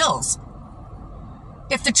cover its bills?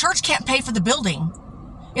 If the church can't pay for the building?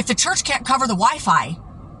 If the church can't cover the Wi-Fi?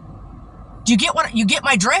 Do you get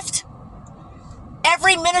my drift?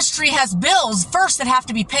 Every ministry has bills first that have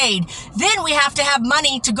to be paid. Then we have to have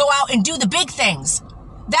money to go out and do the big things.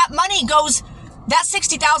 That money goes, that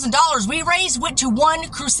 $60,000 we raised went to one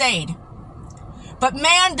crusade. But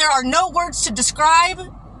man, there are no words to describe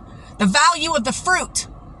the value of the fruit.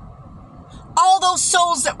 All those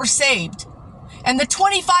souls that were saved and the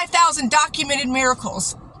 25,000 documented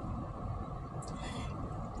miracles.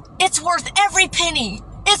 It's worth every penny.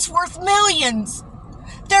 It's worth millions.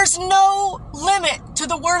 There's no limit to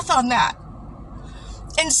the worth on that.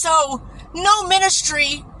 And so, no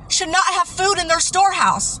ministry should not have food in their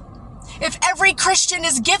storehouse. If every Christian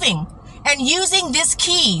is giving and using this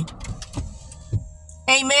key,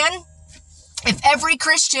 amen? If every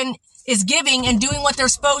Christian is giving and doing what they're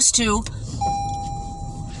supposed to,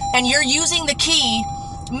 and you're using the key,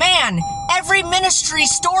 man, every ministry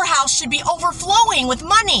storehouse should be overflowing with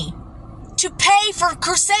money to pay for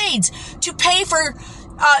crusades, to pay for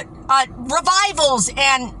revivals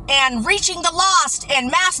and reaching the lost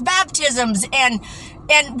and mass baptisms and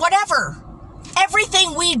whatever.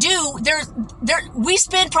 Everything we do, we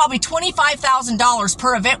spend probably $25,000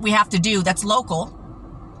 per event we have to do that's local.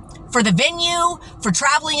 For the venue, for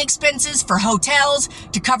traveling expenses, for hotels,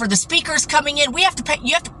 to cover the speakers coming in. We have to pay,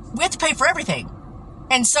 we have to pay for everything.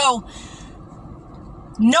 And so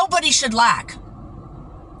nobody should lack.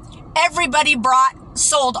 Everybody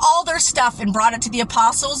sold all their stuff and brought it to the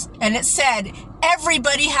apostles, and it said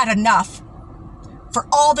everybody had enough for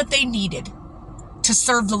all that they needed to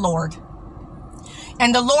serve the Lord.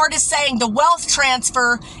 And the Lord is saying the wealth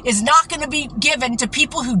transfer is not going to be given to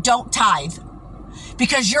people who don't tithe,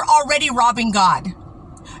 because you're already robbing God.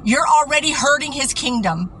 You're already hurting his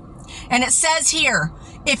kingdom. And it says here,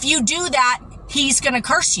 if you do that, he's going to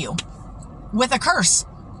curse you with a curse.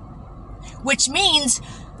 which means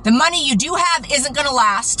the money you do have isn't going to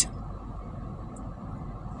last.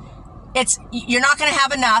 You're not going to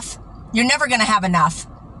have enough. You're never going to have enough.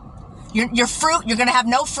 Your fruit, you're going to have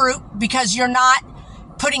no fruit because you're not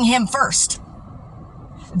putting him first.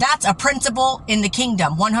 That's a principle in the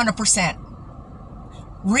kingdom, 100%.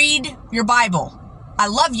 Read your Bible. I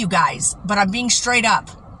love you guys, but I'm being straight up.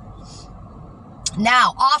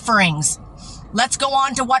 Now, offerings. Let's go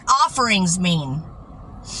on to what offerings mean.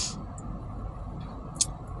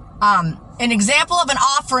 An example of an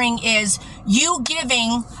offering is you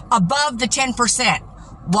giving above the 10%.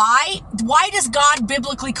 Why? Why does God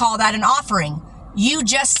biblically call that an offering? You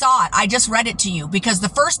just saw it. I just read it to you because the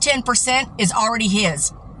first 10% is already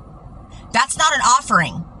his. That's not an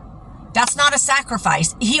offering. That's not a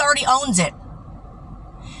sacrifice. He already owns it.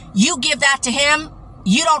 You give that to him.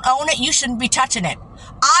 You don't own it. You shouldn't be touching it.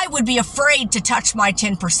 I would be afraid to touch my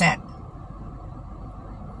 10%.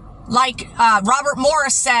 Like Robert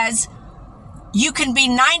Morris says, you can be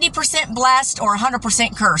 90% blessed or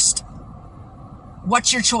 100% cursed.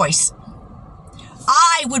 What's your choice?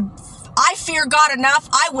 I fear God enough,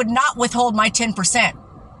 I would not withhold my 10%.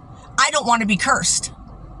 I don't want to be cursed.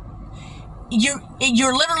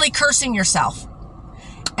 You're literally cursing yourself.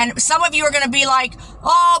 And some of you are going to be like,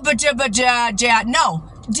 oh, but no,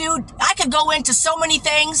 dude, I could go into so many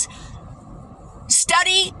things.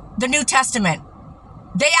 Study the New Testament.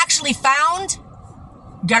 They actually found,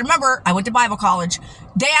 you got to remember, I went to Bible college.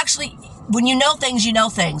 They actually, when you know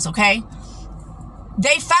things, okay?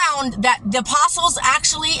 They found that the apostles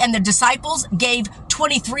actually and the disciples gave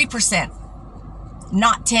 23%,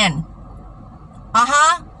 not 10.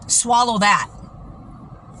 Swallow that.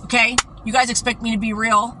 Okay? You guys expect me to be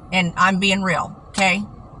real, and I'm being real. Okay?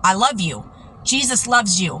 I love you. Jesus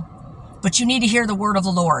loves you. But you need to hear the word of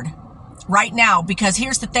the Lord right now, because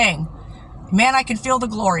here's the thing. Man, I can feel the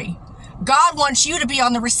glory. God wants you to be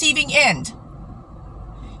on the receiving end.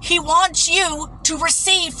 He wants you to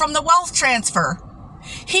receive from the wealth transfer.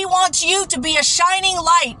 He wants you to be a shining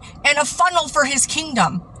light and a funnel for his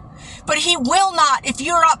kingdom. But he will not if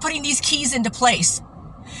you're not putting these keys into place.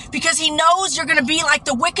 Because he knows you're going to be like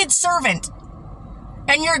the wicked servant.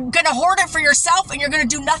 And you're going to hoard it for yourself and you're going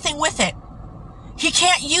to do nothing with it. He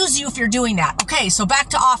can't use you if you're doing that. Okay, so back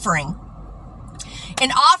to offering.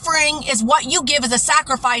 An offering is what you give as a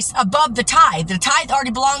sacrifice above the tithe. The tithe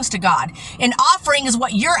already belongs to God. An offering is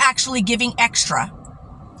what you're actually giving extra.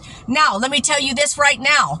 Now, let me tell you this right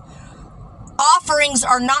now. Offerings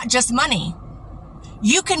are not just money.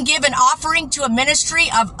 You can give an offering to a ministry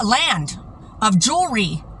of land, of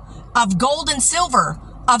jewelry, of gold and silver,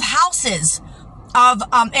 of houses, of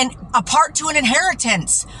and a part to an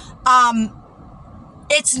inheritance.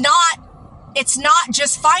 It's not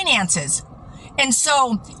just finances. And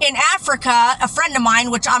so in Africa, a friend of mine,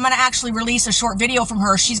 which I'm going to actually release a short video from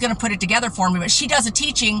her, she's going to put it together for me, but she does a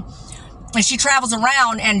teaching and she travels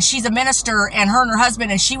around and she's a minister, and her and her husband,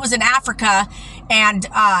 and she was in Africa, and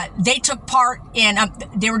they took part in,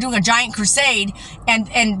 they were doing a giant crusade,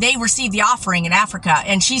 and they received the offering in Africa.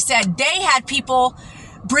 And she said they had people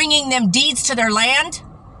bringing them deeds to their land.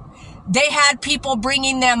 They had people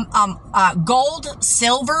bringing them gold,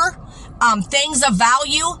 silver, things of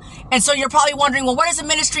value. And so you're probably wondering, well, what does the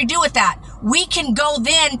ministry do with that? We can go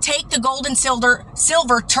then take the gold and silver,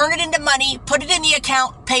 turn it into money, put it in the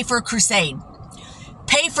account, pay for a crusade.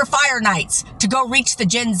 Pay for fire nights to go reach the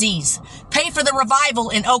Gen Zs. Pay for the revival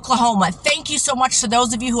in Oklahoma. Thank you so much to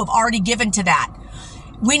those of you who have already given to that.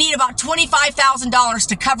 We need about $25,000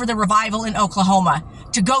 to cover the revival in Oklahoma,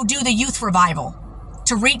 to go do the youth revival,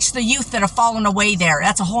 to reach the youth that have fallen away there.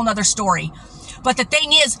 That's a whole nother story. But the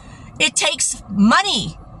thing is, it takes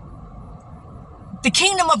money. The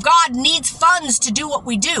kingdom of God needs funds to do what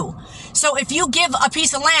we do. So if you give a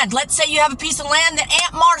piece of land, let's say you have a piece of land that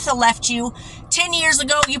Aunt Martha left you 10 years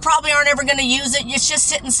ago, you probably aren't ever going to use it. It's just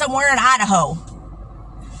sitting somewhere in Idaho.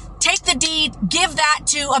 Take the deed, give that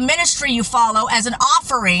to a ministry you follow as an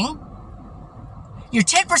offering. Your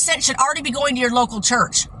 10% should already be going to your local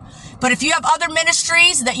church. But if you have other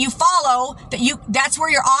ministries that you follow, that's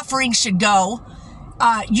where your offering should go.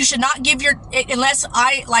 You should not give unless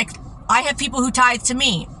I have people who tithe to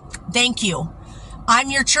me. Thank you. I'm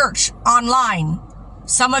your church online.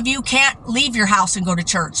 Some of you can't leave your house and go to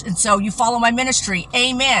church, and so you follow my ministry.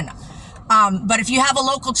 Amen. But if you have a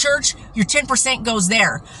local church, your 10% goes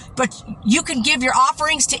there. But you can give your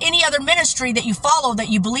offerings to any other ministry that you follow, that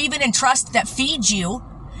you believe in and trust, that feeds you.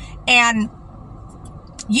 And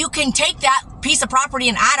you can take that piece of property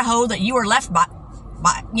in Idaho that you were left by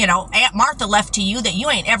Aunt Martha left to you that you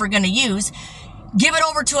ain't ever going to use. Give it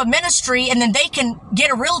over to a ministry, and then they can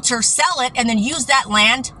get a realtor, sell it, and then use that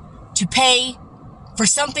land to pay for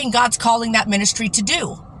something God's calling that ministry to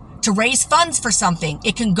do, to raise funds for something.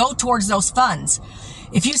 It can go towards those funds.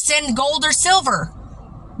 If you send gold or silver,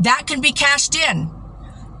 that can be cashed in.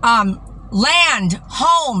 Land,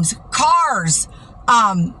 homes, cars,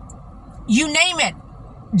 you name it,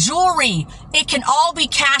 jewelry, it can all be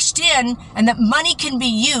cashed in, and that money can be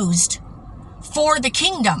used for the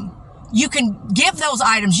kingdom. You can give those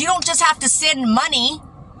items. You don't just have to send money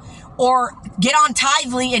or get on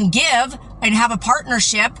Tithely and give and have a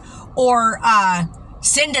partnership, or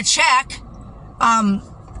send a check.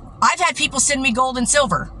 I've had people send me gold and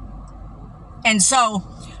silver. And so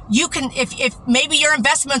you can, if maybe your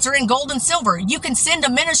investments are in gold and silver, you can send a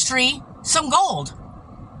ministry some gold.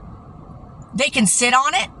 They can sit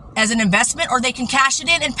on it as an investment, or they can cash it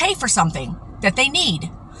in and pay for something that they need.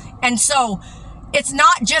 And so it's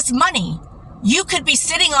not just money. You could be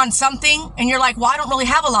sitting on something and you're like, well, I don't really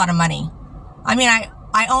have a lot of money. I mean,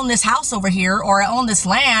 I own this house over here, or I own this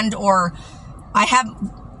land, or I have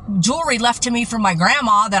jewelry left to me from my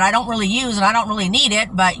grandma that I don't really use and I don't really need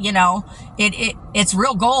it, but you know, it's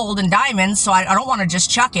real gold and diamonds, so I don't want to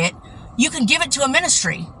just chuck it. You can give it to a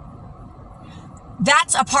ministry.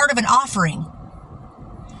 That's a part of an offering.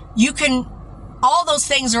 You can, all those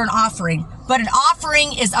things are an offering, but an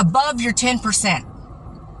offering is above your 10%.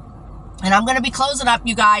 And I'm going to be closing up,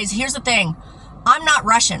 you guys. Here's the thing. I'm not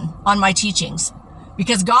rushing on my teachings,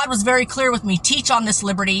 because God was very clear with me. Teach on this,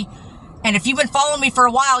 Liberty. And if you've been following me for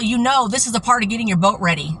a while, you know this is a part of getting your boat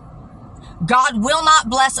ready. God will not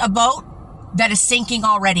bless a boat that is sinking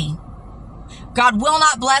already. God will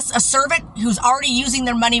not bless a servant who's already using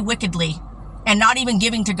their money wickedly and not even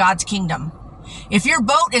giving to God's kingdom. If your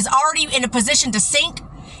boat is already in a position to sink,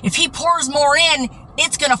 if he pours more in,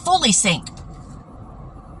 it's going to fully sink.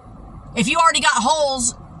 If you already got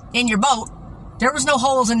holes in your boat, there was no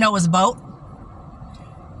holes in Noah's boat,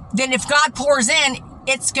 then if God pours in,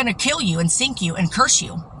 it's going to kill you and sink you and curse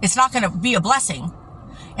you. It's not going to be a blessing.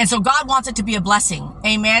 And so God wants it to be a blessing.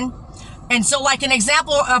 Amen. And so like an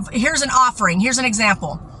example of, here's an offering. Here's an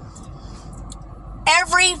example.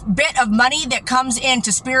 Every bit of money that comes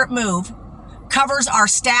into Spirit Move covers our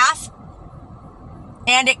staff,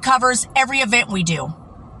 and it covers every event we do.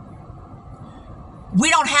 We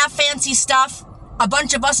don't have fancy stuff. A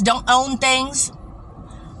bunch of us don't own things.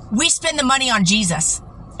 We spend the money on Jesus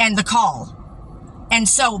and the call. And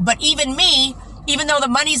so, but even me, even though the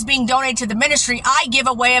money's being donated to the ministry, I give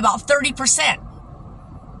away about 30%.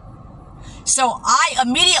 So I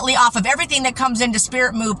immediately, off of everything that comes into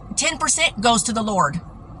Spirit Move, 10% goes to the Lord.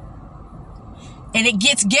 And it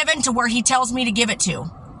gets given to where he tells me to give it to.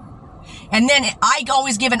 And then I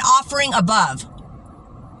always give an offering above.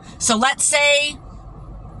 So let's say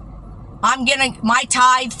I'm getting my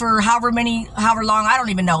tithe for however long, I don't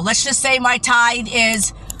even know. Let's just say my tithe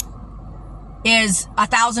is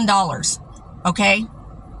 $1,000, okay?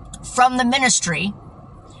 From the ministry.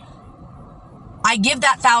 I give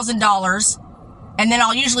that $1,000, and then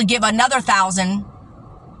I'll usually give another $1,000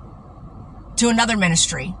 to another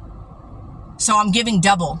ministry. So I'm giving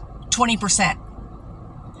double, 20%.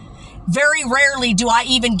 Very rarely do I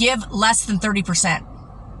even give less than 30%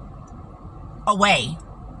 away.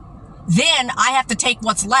 Then I have to take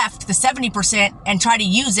what's left, the 70%, and try to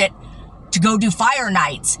use it to go do fire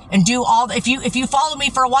nights and do all. If you follow me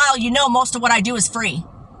for a while, you know most of what I do is free.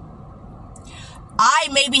 I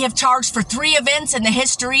maybe have charged for 3 events in the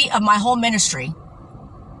history of my whole ministry.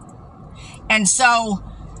 And so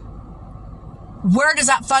where does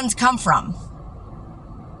that funds come from?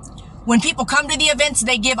 When people come to the events,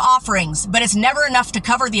 they give offerings, but it's never enough to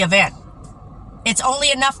cover the event. It's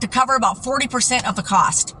only enough to cover about 40% of the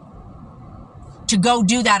cost to go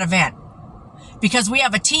do that event. Because we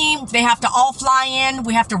have a team, they have to all fly in,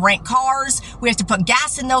 we have to rent cars, we have to put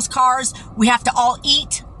gas in those cars, we have to all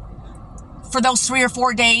eat for those 3 or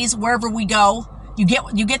 4 days wherever we go. You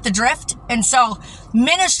get the drift? And so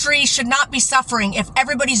ministry should not be suffering if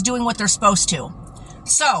everybody's doing what they're supposed to.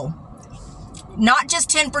 So not just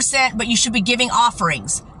 10%, but you should be giving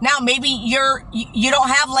offerings. Now, maybe you don't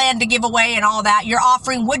have land to give away and all that. Your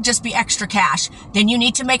offering would just be extra cash. Then you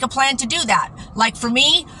need to make a plan to do that. Like for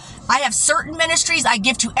me, I have certain ministries I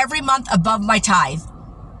give to every month above my tithe.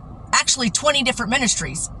 Actually, 20 different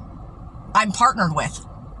ministries I'm partnered with.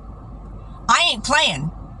 I ain't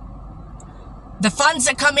playing. The funds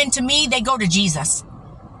that come into me, they go to Jesus.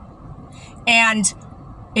 And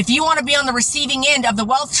if you want to be on the receiving end of the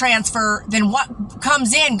wealth transfer, then what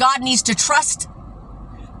comes in, God needs to trust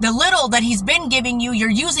the little that he's been giving you. You're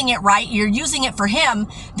using it right. You're using it for him.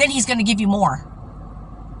 Then he's going to give you more.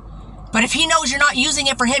 But if he knows you're not using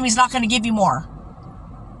it for him, he's not going to give you more.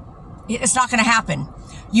 It's not going to happen.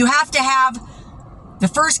 You have to have the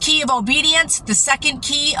first key of obedience, the second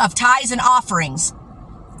key of tithes and offerings.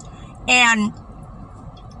 And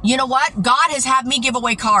you know what? God has had me give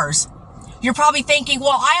away cars. You're probably thinking,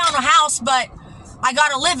 well, I own a house, but I got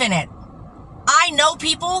to live in it. I know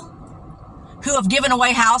people who have given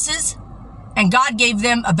away houses and God gave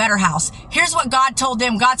them a better house. Here's what God told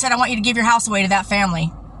them. God said, I want you to give your house away to that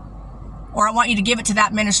family, or I want you to give it to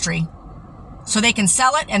that ministry so they can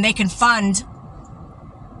sell it and they can fund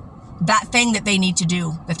that thing that they need to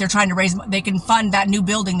do, that they're trying to raise. They can fund that new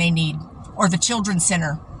building they need, or the children's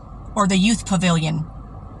center, or the youth pavilion.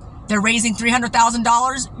 They're raising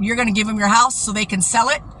 $300,000. You're going to give them your house so they can sell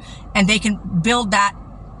it and they can build that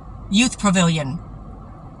youth pavilion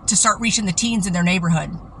to start reaching the teens in their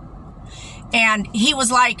neighborhood. And he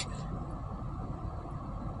was like,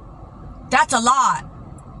 that's a lot.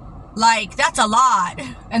 Like, that's a lot.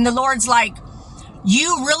 And the Lord's like,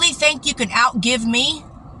 you really think you can outgive me?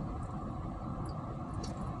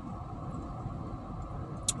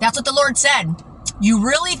 That's what the Lord said. You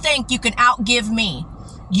really think you can outgive me?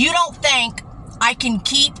 You don't think I can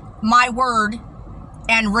keep my word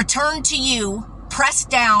and return to you, pressed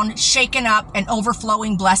down, shaken up, and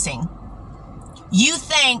overflowing blessing? You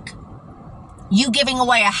think you giving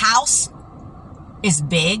away a house is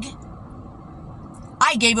big?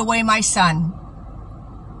 I gave away my son.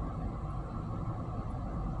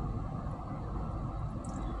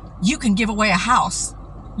 You can give away a house.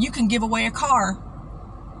 You can give away a car.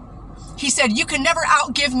 He said, you can never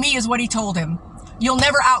outgive me, is what he told him. You'll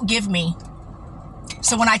never outgive me.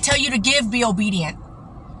 So when I tell you to give, be obedient.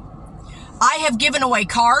 I have given away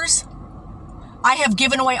cars. I have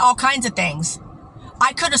given away all kinds of things.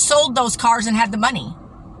 I could have sold those cars and had the money,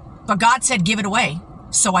 but God said, give it away.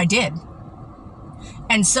 So I did.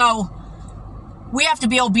 And so we have to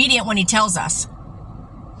be obedient when he tells us.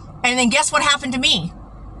 And then guess what happened to me?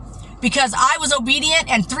 Because I was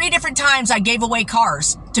obedient, and 3 different times I gave away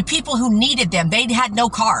cars to people who needed them. They had no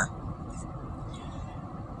car.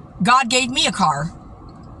 God gave me a car.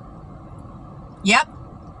 Yep.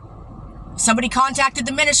 Somebody contacted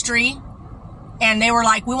the ministry and they were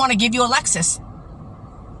like, we want to give you a Lexus.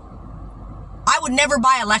 I would never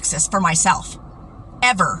buy a Lexus for myself.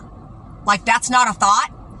 Ever. Like, that's not a thought.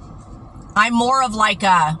 I'm more of like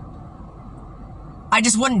I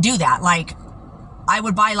just wouldn't do that. Like, I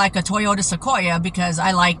would buy like a Toyota Sequoia because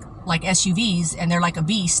I like SUVs and they're like a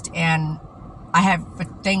beast, and I have a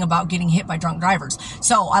thing about getting hit by drunk drivers.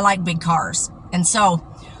 So I like big cars. And so,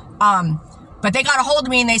 but they got a hold of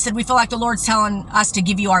me and they said, we feel like the Lord's telling us to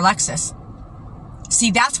give you our Lexus.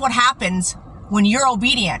 See, that's what happens when you're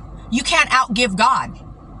obedient. You can't outgive God.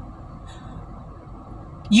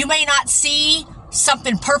 You may not see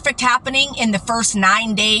something perfect happening in the first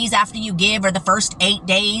 9 days after you give, or the first 8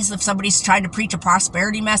 days if somebody's trying to preach a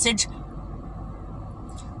prosperity message.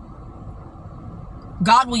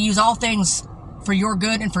 God will use all things for your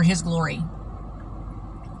good and for his glory.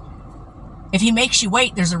 If he makes you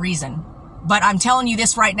wait, there's a reason. But I'm telling you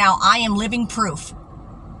this right now, I am living proof.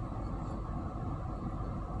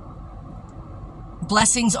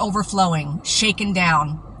 Blessings overflowing, shaken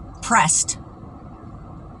down, pressed.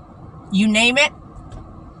 You name it.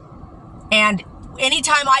 And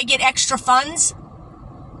anytime I get extra funds,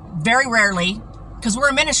 very rarely, because we're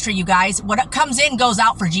a ministry, you guys, what comes in goes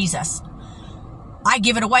out for Jesus. I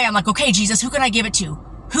give it away. I'm like, okay, Jesus, who can I give it to?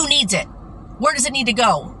 Who needs it? Where does it need to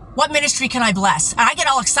go? What ministry can I bless? And I get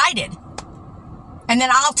all excited. And then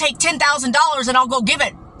I'll take $10,000 and I'll go give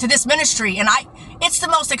it to this ministry. And it's the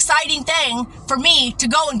most exciting thing for me to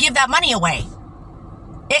go and give that money away.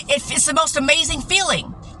 It's the most amazing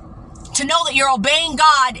feeling to know that you're obeying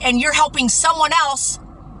God and you're helping someone else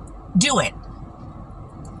do it.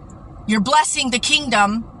 You're blessing the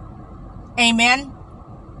kingdom. Amen.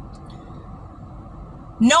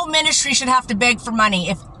 No ministry should have to beg for money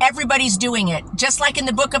if everybody's doing it. Just like in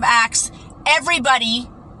the book of Acts, everybody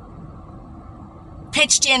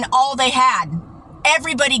pitched in all they had.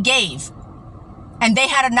 Everybody gave. And they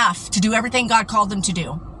had enough to do everything God called them to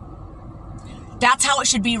do. That's how it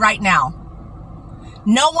should be right now.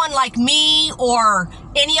 No one like me or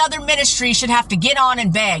any other ministry should have to get on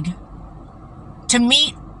and beg to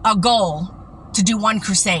meet a goal to do one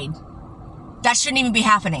crusade. That shouldn't even be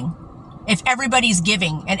happening if everybody's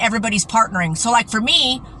giving and everybody's partnering. So like for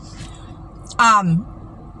me, tithe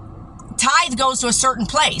goes to a certain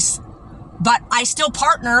place, but I still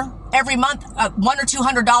partner every month, $100 or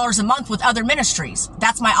 $200 a month with other ministries.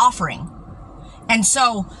 That's my offering. And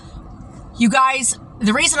so you guys,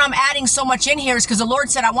 the reason I'm adding so much in here is because the Lord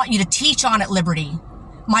said, I want you to teach on at Liberty.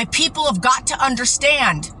 My people have got to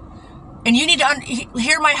understand And you need to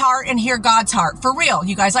hear my heart and hear God's heart. For real,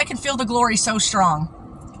 you guys, I can feel the glory so strong.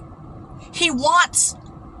 He wants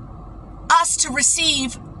us to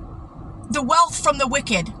receive the wealth from the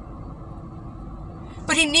wicked.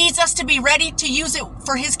 But he needs us to be ready to use it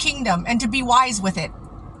for his kingdom and to be wise with it.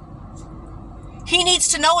 He needs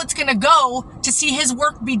to know it's going to go to see his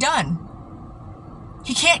work be done.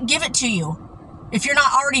 He can't give it to you if you're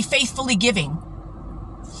not already faithfully giving.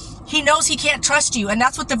 He knows he can't trust you, and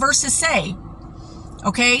that's what the verses say.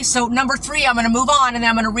 Okay, so number 3, I'm going to move on, and then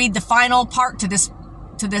I'm going to read the final part to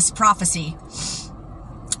this prophecy.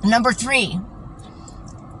 Number 3,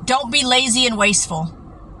 don't be lazy and wasteful.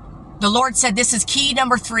 The Lord said this is key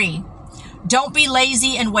number 3. Don't be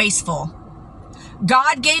lazy and wasteful.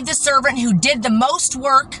 God gave the servant who did the most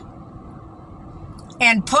work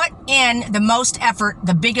and put in the most effort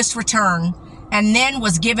the biggest return, and then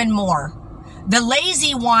was given more. The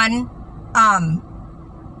lazy one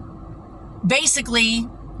basically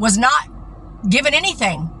was not given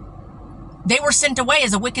anything. They were sent away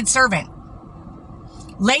as a wicked servant.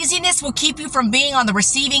 Laziness will keep you from being on the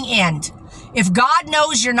receiving end. If God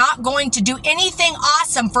knows you're not going to do anything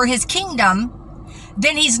awesome for his kingdom,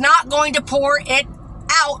 then he's not going to pour it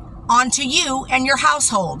out onto you and your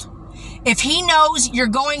household. If he knows you're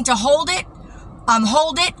going to hold it,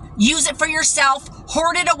 use it for yourself,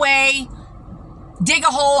 hoard it away, dig a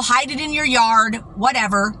hole, hide it in your yard,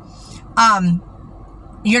 whatever.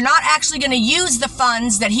 You're not actually going to use the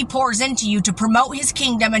funds that he pours into you to promote his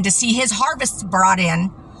kingdom and to see his harvest brought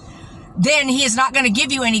in. Then he is not going to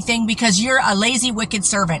give you anything because you're a lazy, wicked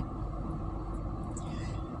servant.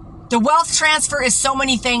 The wealth transfer is so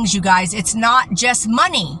many things, you guys. It's not just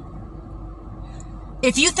money.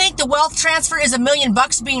 If you think the wealth transfer is $1 million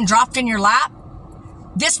being dropped in your lap,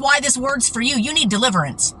 why this word's for you. You need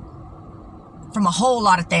deliverance from a whole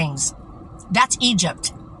lot of things. That's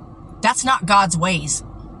Egypt. That's not God's ways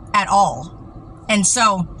at all. And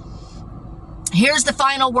so here's the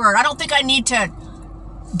final word. I don't think I need to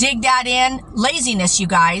dig that in. Laziness, you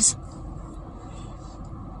guys.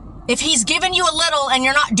 If he's given you a little and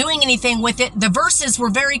you're not doing anything with it, the verses were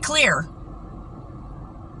very clear.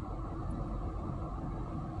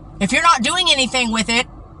 If you're not doing anything with it,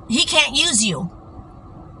 he can't use you.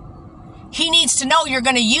 He needs to know you're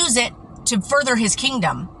going to use it to further his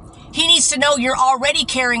kingdom. He needs to know you're already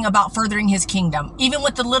caring about furthering his kingdom, even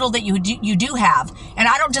with the little that you do have. And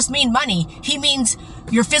I don't just mean money. He means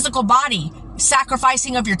your physical body,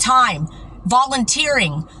 sacrificing of your time,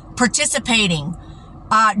 volunteering, participating,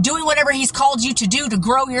 doing whatever he's called you to do to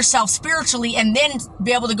grow yourself spiritually and then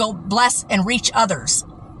be able to go bless and reach others.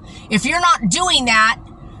 If you're not doing that,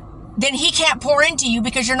 then he can't pour into you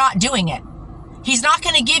because you're not doing it. He's not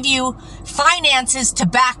going to give you finances to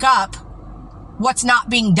back up what's not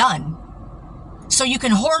being done. So you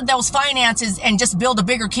can hoard those finances and just build a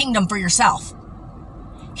bigger kingdom for yourself.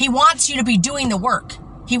 He wants you to be doing the work.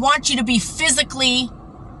 He wants you to be physically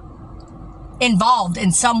involved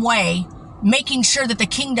in some way, making sure that the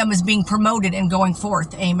kingdom is being promoted and going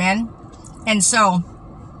forth. Amen. And so,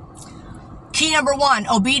 key number 1,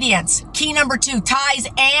 obedience. Key number 2, tithes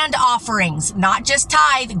and offerings. Not just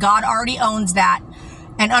tithe. God already owns that.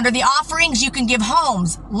 And under the offerings, you can give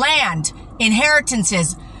homes, land,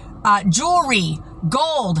 inheritances, jewelry,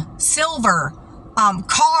 gold, silver,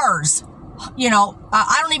 cars,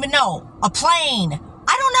 I don't even know, a plane.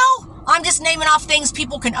 I don't know. I'm just naming off things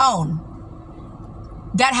people can own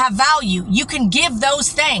that have value. You can give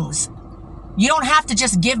those things. You don't have to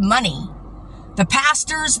just give money. The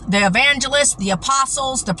pastors, the evangelists, the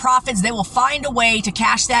apostles, the prophets, they will find a way to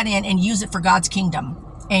cash that in and use it for God's kingdom.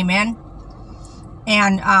 Amen.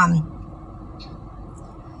 And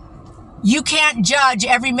you can't judge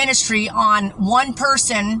every ministry on one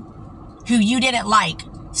person who you didn't like.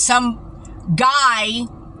 Some guy,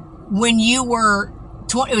 when you were,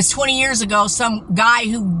 it was 20 years ago, some guy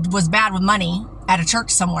who was bad with money at a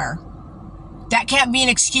church somewhere. That can't be an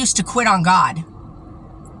excuse to quit on God.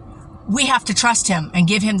 We have to trust him and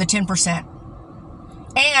give him the 10%.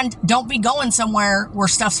 And don't be going somewhere where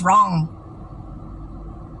stuff's wrong.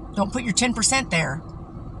 Don't put your 10% there.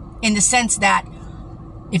 In the sense that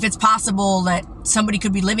if it's possible that somebody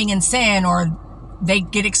could be living in sin or they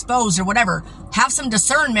get exposed or whatever, have some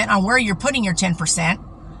discernment on where you're putting your 10%.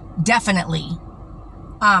 Definitely.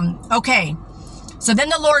 Okay. So then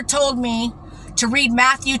the Lord told me to read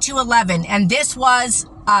Matthew 2:11, and this was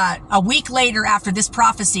a week later after this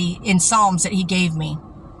prophecy in Psalms that he gave me.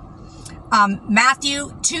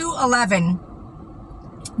 Matthew 2:11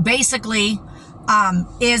 basically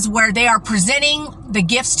is where they are presenting the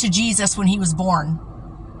gifts to Jesus when he was born,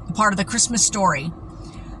 part of the Christmas story.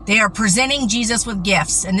 They are presenting Jesus with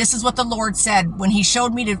gifts. And this is what the Lord said when he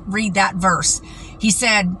showed me to read that verse. He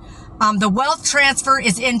said, the wealth transfer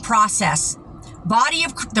is in process.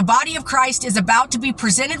 The body of Christ is about to be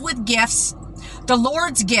presented with gifts, the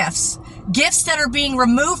Lord's gifts that are being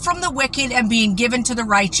removed from the wicked and being given to the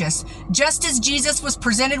righteous. Just as Jesus was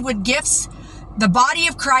presented with gifts, the body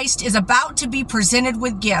of Christ is about to be presented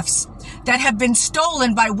with gifts that have been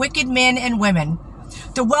stolen by wicked men and women.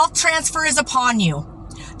 The wealth transfer is upon you.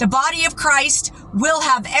 The body of Christ will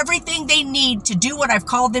have everything they need to do what I've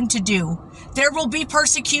called them to do. There will be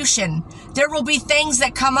persecution. There will be things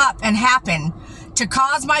that come up and happen to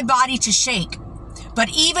cause my body to shake. But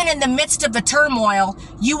even in the midst of the turmoil,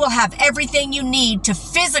 you will have everything you need to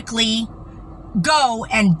physically go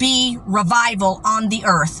and be revival on the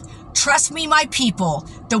earth. Trust me, my people,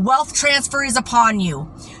 the wealth transfer is upon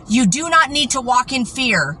you. You do not need to walk in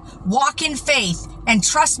fear. Walk in faith and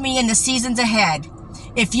trust me in the seasons ahead.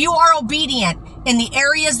 If you are obedient in the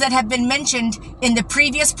areas that have been mentioned in the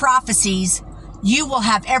previous prophecies, you will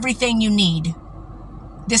have everything you need.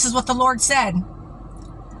 This is what the Lord said.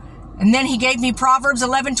 And then he gave me Proverbs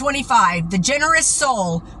 11:25. The generous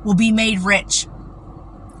soul will be made rich,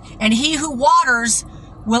 and he who waters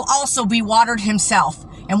will also be watered himself.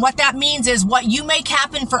 And what that means is what you make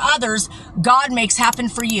happen for others, God makes happen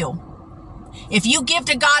for you. If you give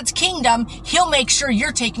to God's kingdom, he'll make sure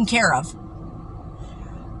you're taken care of.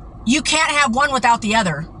 You can't have one without the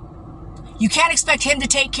other. You can't expect him to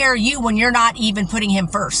take care of you when you're not even putting him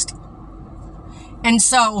first. And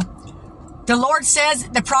so the Lord says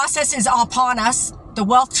the process is upon us. The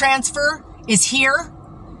wealth transfer is here.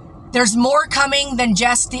 There's more coming than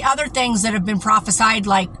just the other things that have been prophesied,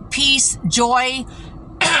 like peace, joy,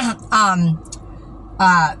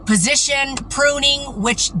 position, pruning,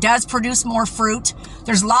 which does produce more fruit.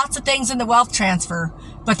 There's lots of things in the wealth transfer,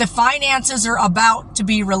 but the finances are about to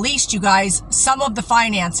be released, you guys, some of the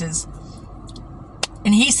finances.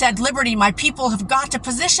 And he said, Liberty, my people have got to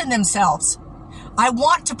position themselves. I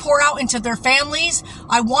want to pour out into their families.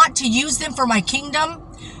 I want to use them for my kingdom,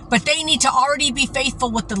 but they need to already be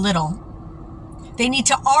faithful with the little. They need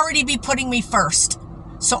to already be putting me first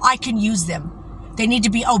so I can use them. They need to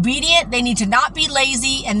be obedient. They need to not be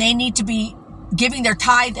lazy, and they need to be giving their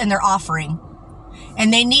tithe and their offering.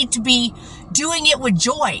 And they need to be doing it with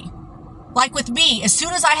joy. Like with me, as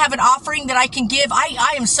soon as I have an offering that I can give,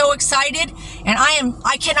 I am so excited, and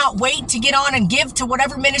I cannot wait to get on and give to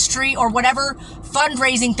whatever ministry or whatever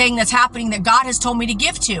fundraising thing that's happening that God has told me to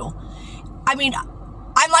give to. I mean,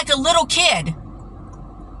 I'm like a little kid.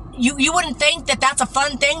 You wouldn't think that that's a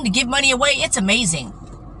fun thing to give money away. It's amazing.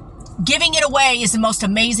 Giving it away is the most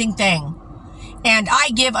amazing thing. And I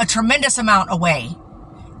give a tremendous amount away.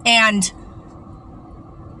 And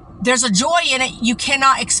there's a joy in it you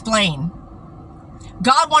cannot explain.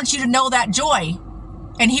 God wants you to know that joy,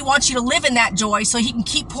 and he wants you to live in that joy so he can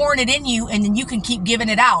keep pouring it in you, and then you can keep giving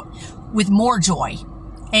it out with more joy.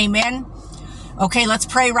 Amen. Okay, let's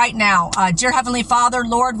pray right now. Dear Heavenly Father,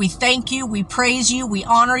 Lord, we thank you, we praise you, we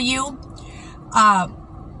honor you.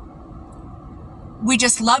 We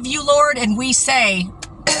just love you, Lord, and we say,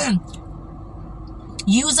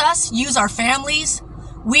 use us, use our families.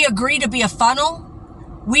 We agree to be a funnel.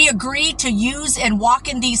 We agree to use and walk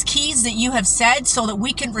in these keys that you have said so that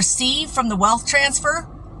we can receive from the wealth transfer.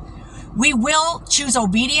 We will choose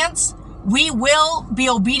obedience. We will be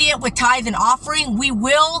obedient with tithe and offering. We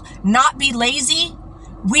will not be lazy.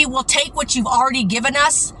 We will take what you've already given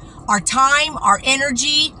us, our time, our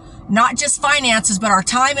energy, not just finances, but our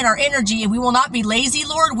time and our energy. And we will not be lazy,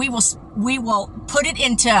 Lord. We will put it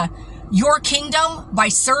into your kingdom by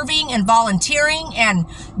serving and volunteering and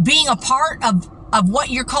being a part of what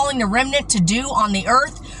you're calling the remnant to do on the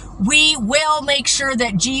earth. We will make sure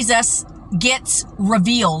that Jesus gets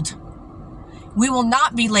revealed. We will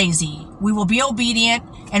not be lazy. We will be obedient,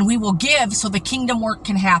 and we will give so the kingdom work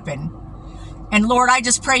can happen. And Lord, I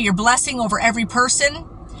just pray your blessing over every person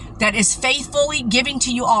that is faithfully giving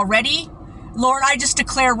to you already. Lord, I just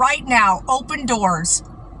declare right now, open doors.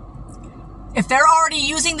 If they're already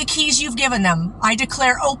using the keys you've given them, I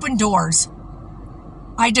declare open doors.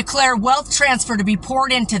 I declare wealth transfer to be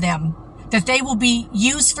poured into them, that they will be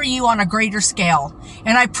used for you on a greater scale.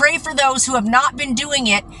 And I pray for those who have not been doing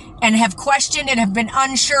it and have questioned and have been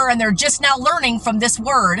unsure, and they're just now learning from this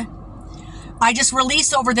word. I just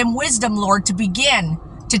release over them wisdom, Lord, to begin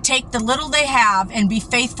to take the little they have and be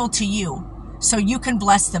faithful to you so you can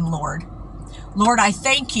bless them, Lord. Lord, I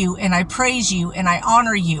thank you and I praise you and I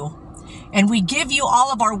honor you. And we give you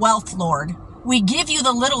all of our wealth, Lord. We give you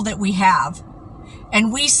the little that we have.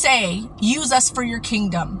 And we say, use us for your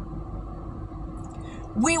kingdom.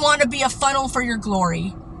 We want to be a funnel for your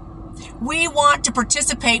glory. We want to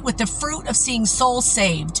participate with the fruit of seeing souls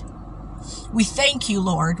saved. We thank you,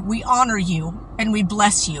 Lord. We honor you and we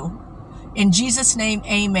bless you. In Jesus' name,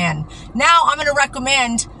 amen. Now I'm going to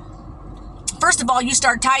recommend, first of all, you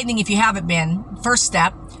start tithing if you haven't been. First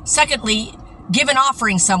step. Secondly, give an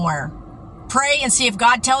offering somewhere. Pray and see if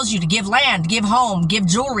God tells you to give land, give home, give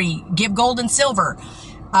jewelry, give gold and silver,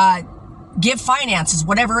 give finances,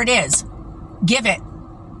 whatever it is. Give it.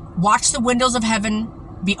 Watch the windows of heaven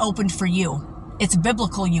be opened for you. It's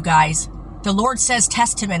biblical, you guys. The Lord says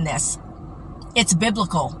test him in this. It's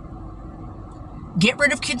biblical. Get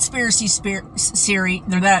rid of conspiracy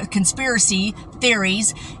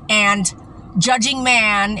theories and judging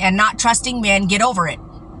man and not trusting men. Get over it.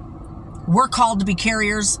 We're called to be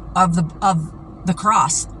carriers of the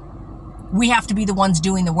cross. We have to be the ones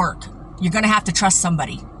doing the work. You're going to have to trust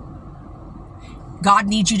somebody. God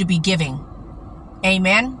needs you to be giving.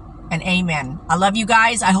 Amen and amen. I love you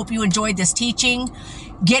guys. I hope you enjoyed this teaching.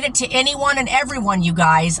 Get it to anyone and everyone, you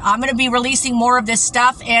guys. I'm going to be releasing more of this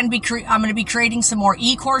stuff, and I'm going to be creating some more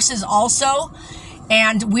e-courses also.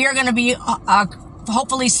 And we are going to be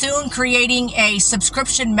hopefully soon creating a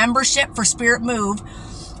subscription membership for Spirit Move,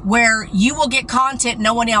 where you will get content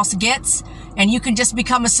no one else gets, and you can just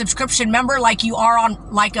become a subscription member like you are on,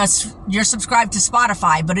 like us. You're subscribed to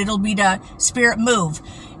Spotify, but it'll be to Spirit Move.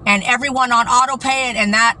 And everyone on auto pay,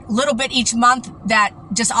 and that little bit each month that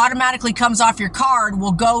just automatically comes off your card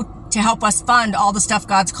will go to help us fund all the stuff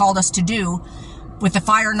God's called us to do with the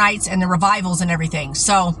fire nights and the revivals and everything.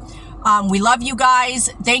 So we love you guys.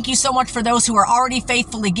 Thank you so much for those who are already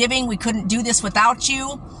faithfully giving. We couldn't do this without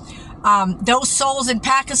you. Those souls in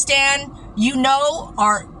Pakistan, you know,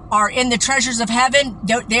 are in the treasures of heaven.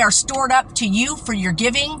 They are stored up to you for your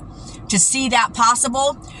giving to see that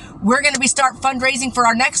possible. We're going to start fundraising for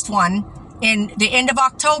our next one. In the end of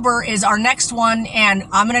October is our next one, and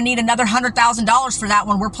I'm going to need another $100,000 for that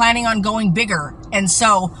one. We're planning on going bigger. And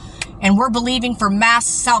we're believing for mass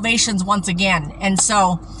salvations once again. And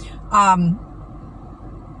so,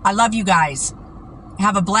 I love you guys.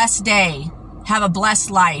 Have a blessed day. Have a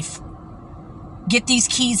blessed life. Get these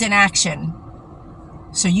keys in action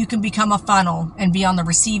so you can become a funnel and be on the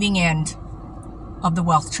receiving end of the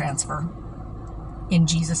wealth transfer. In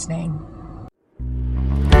Jesus' name.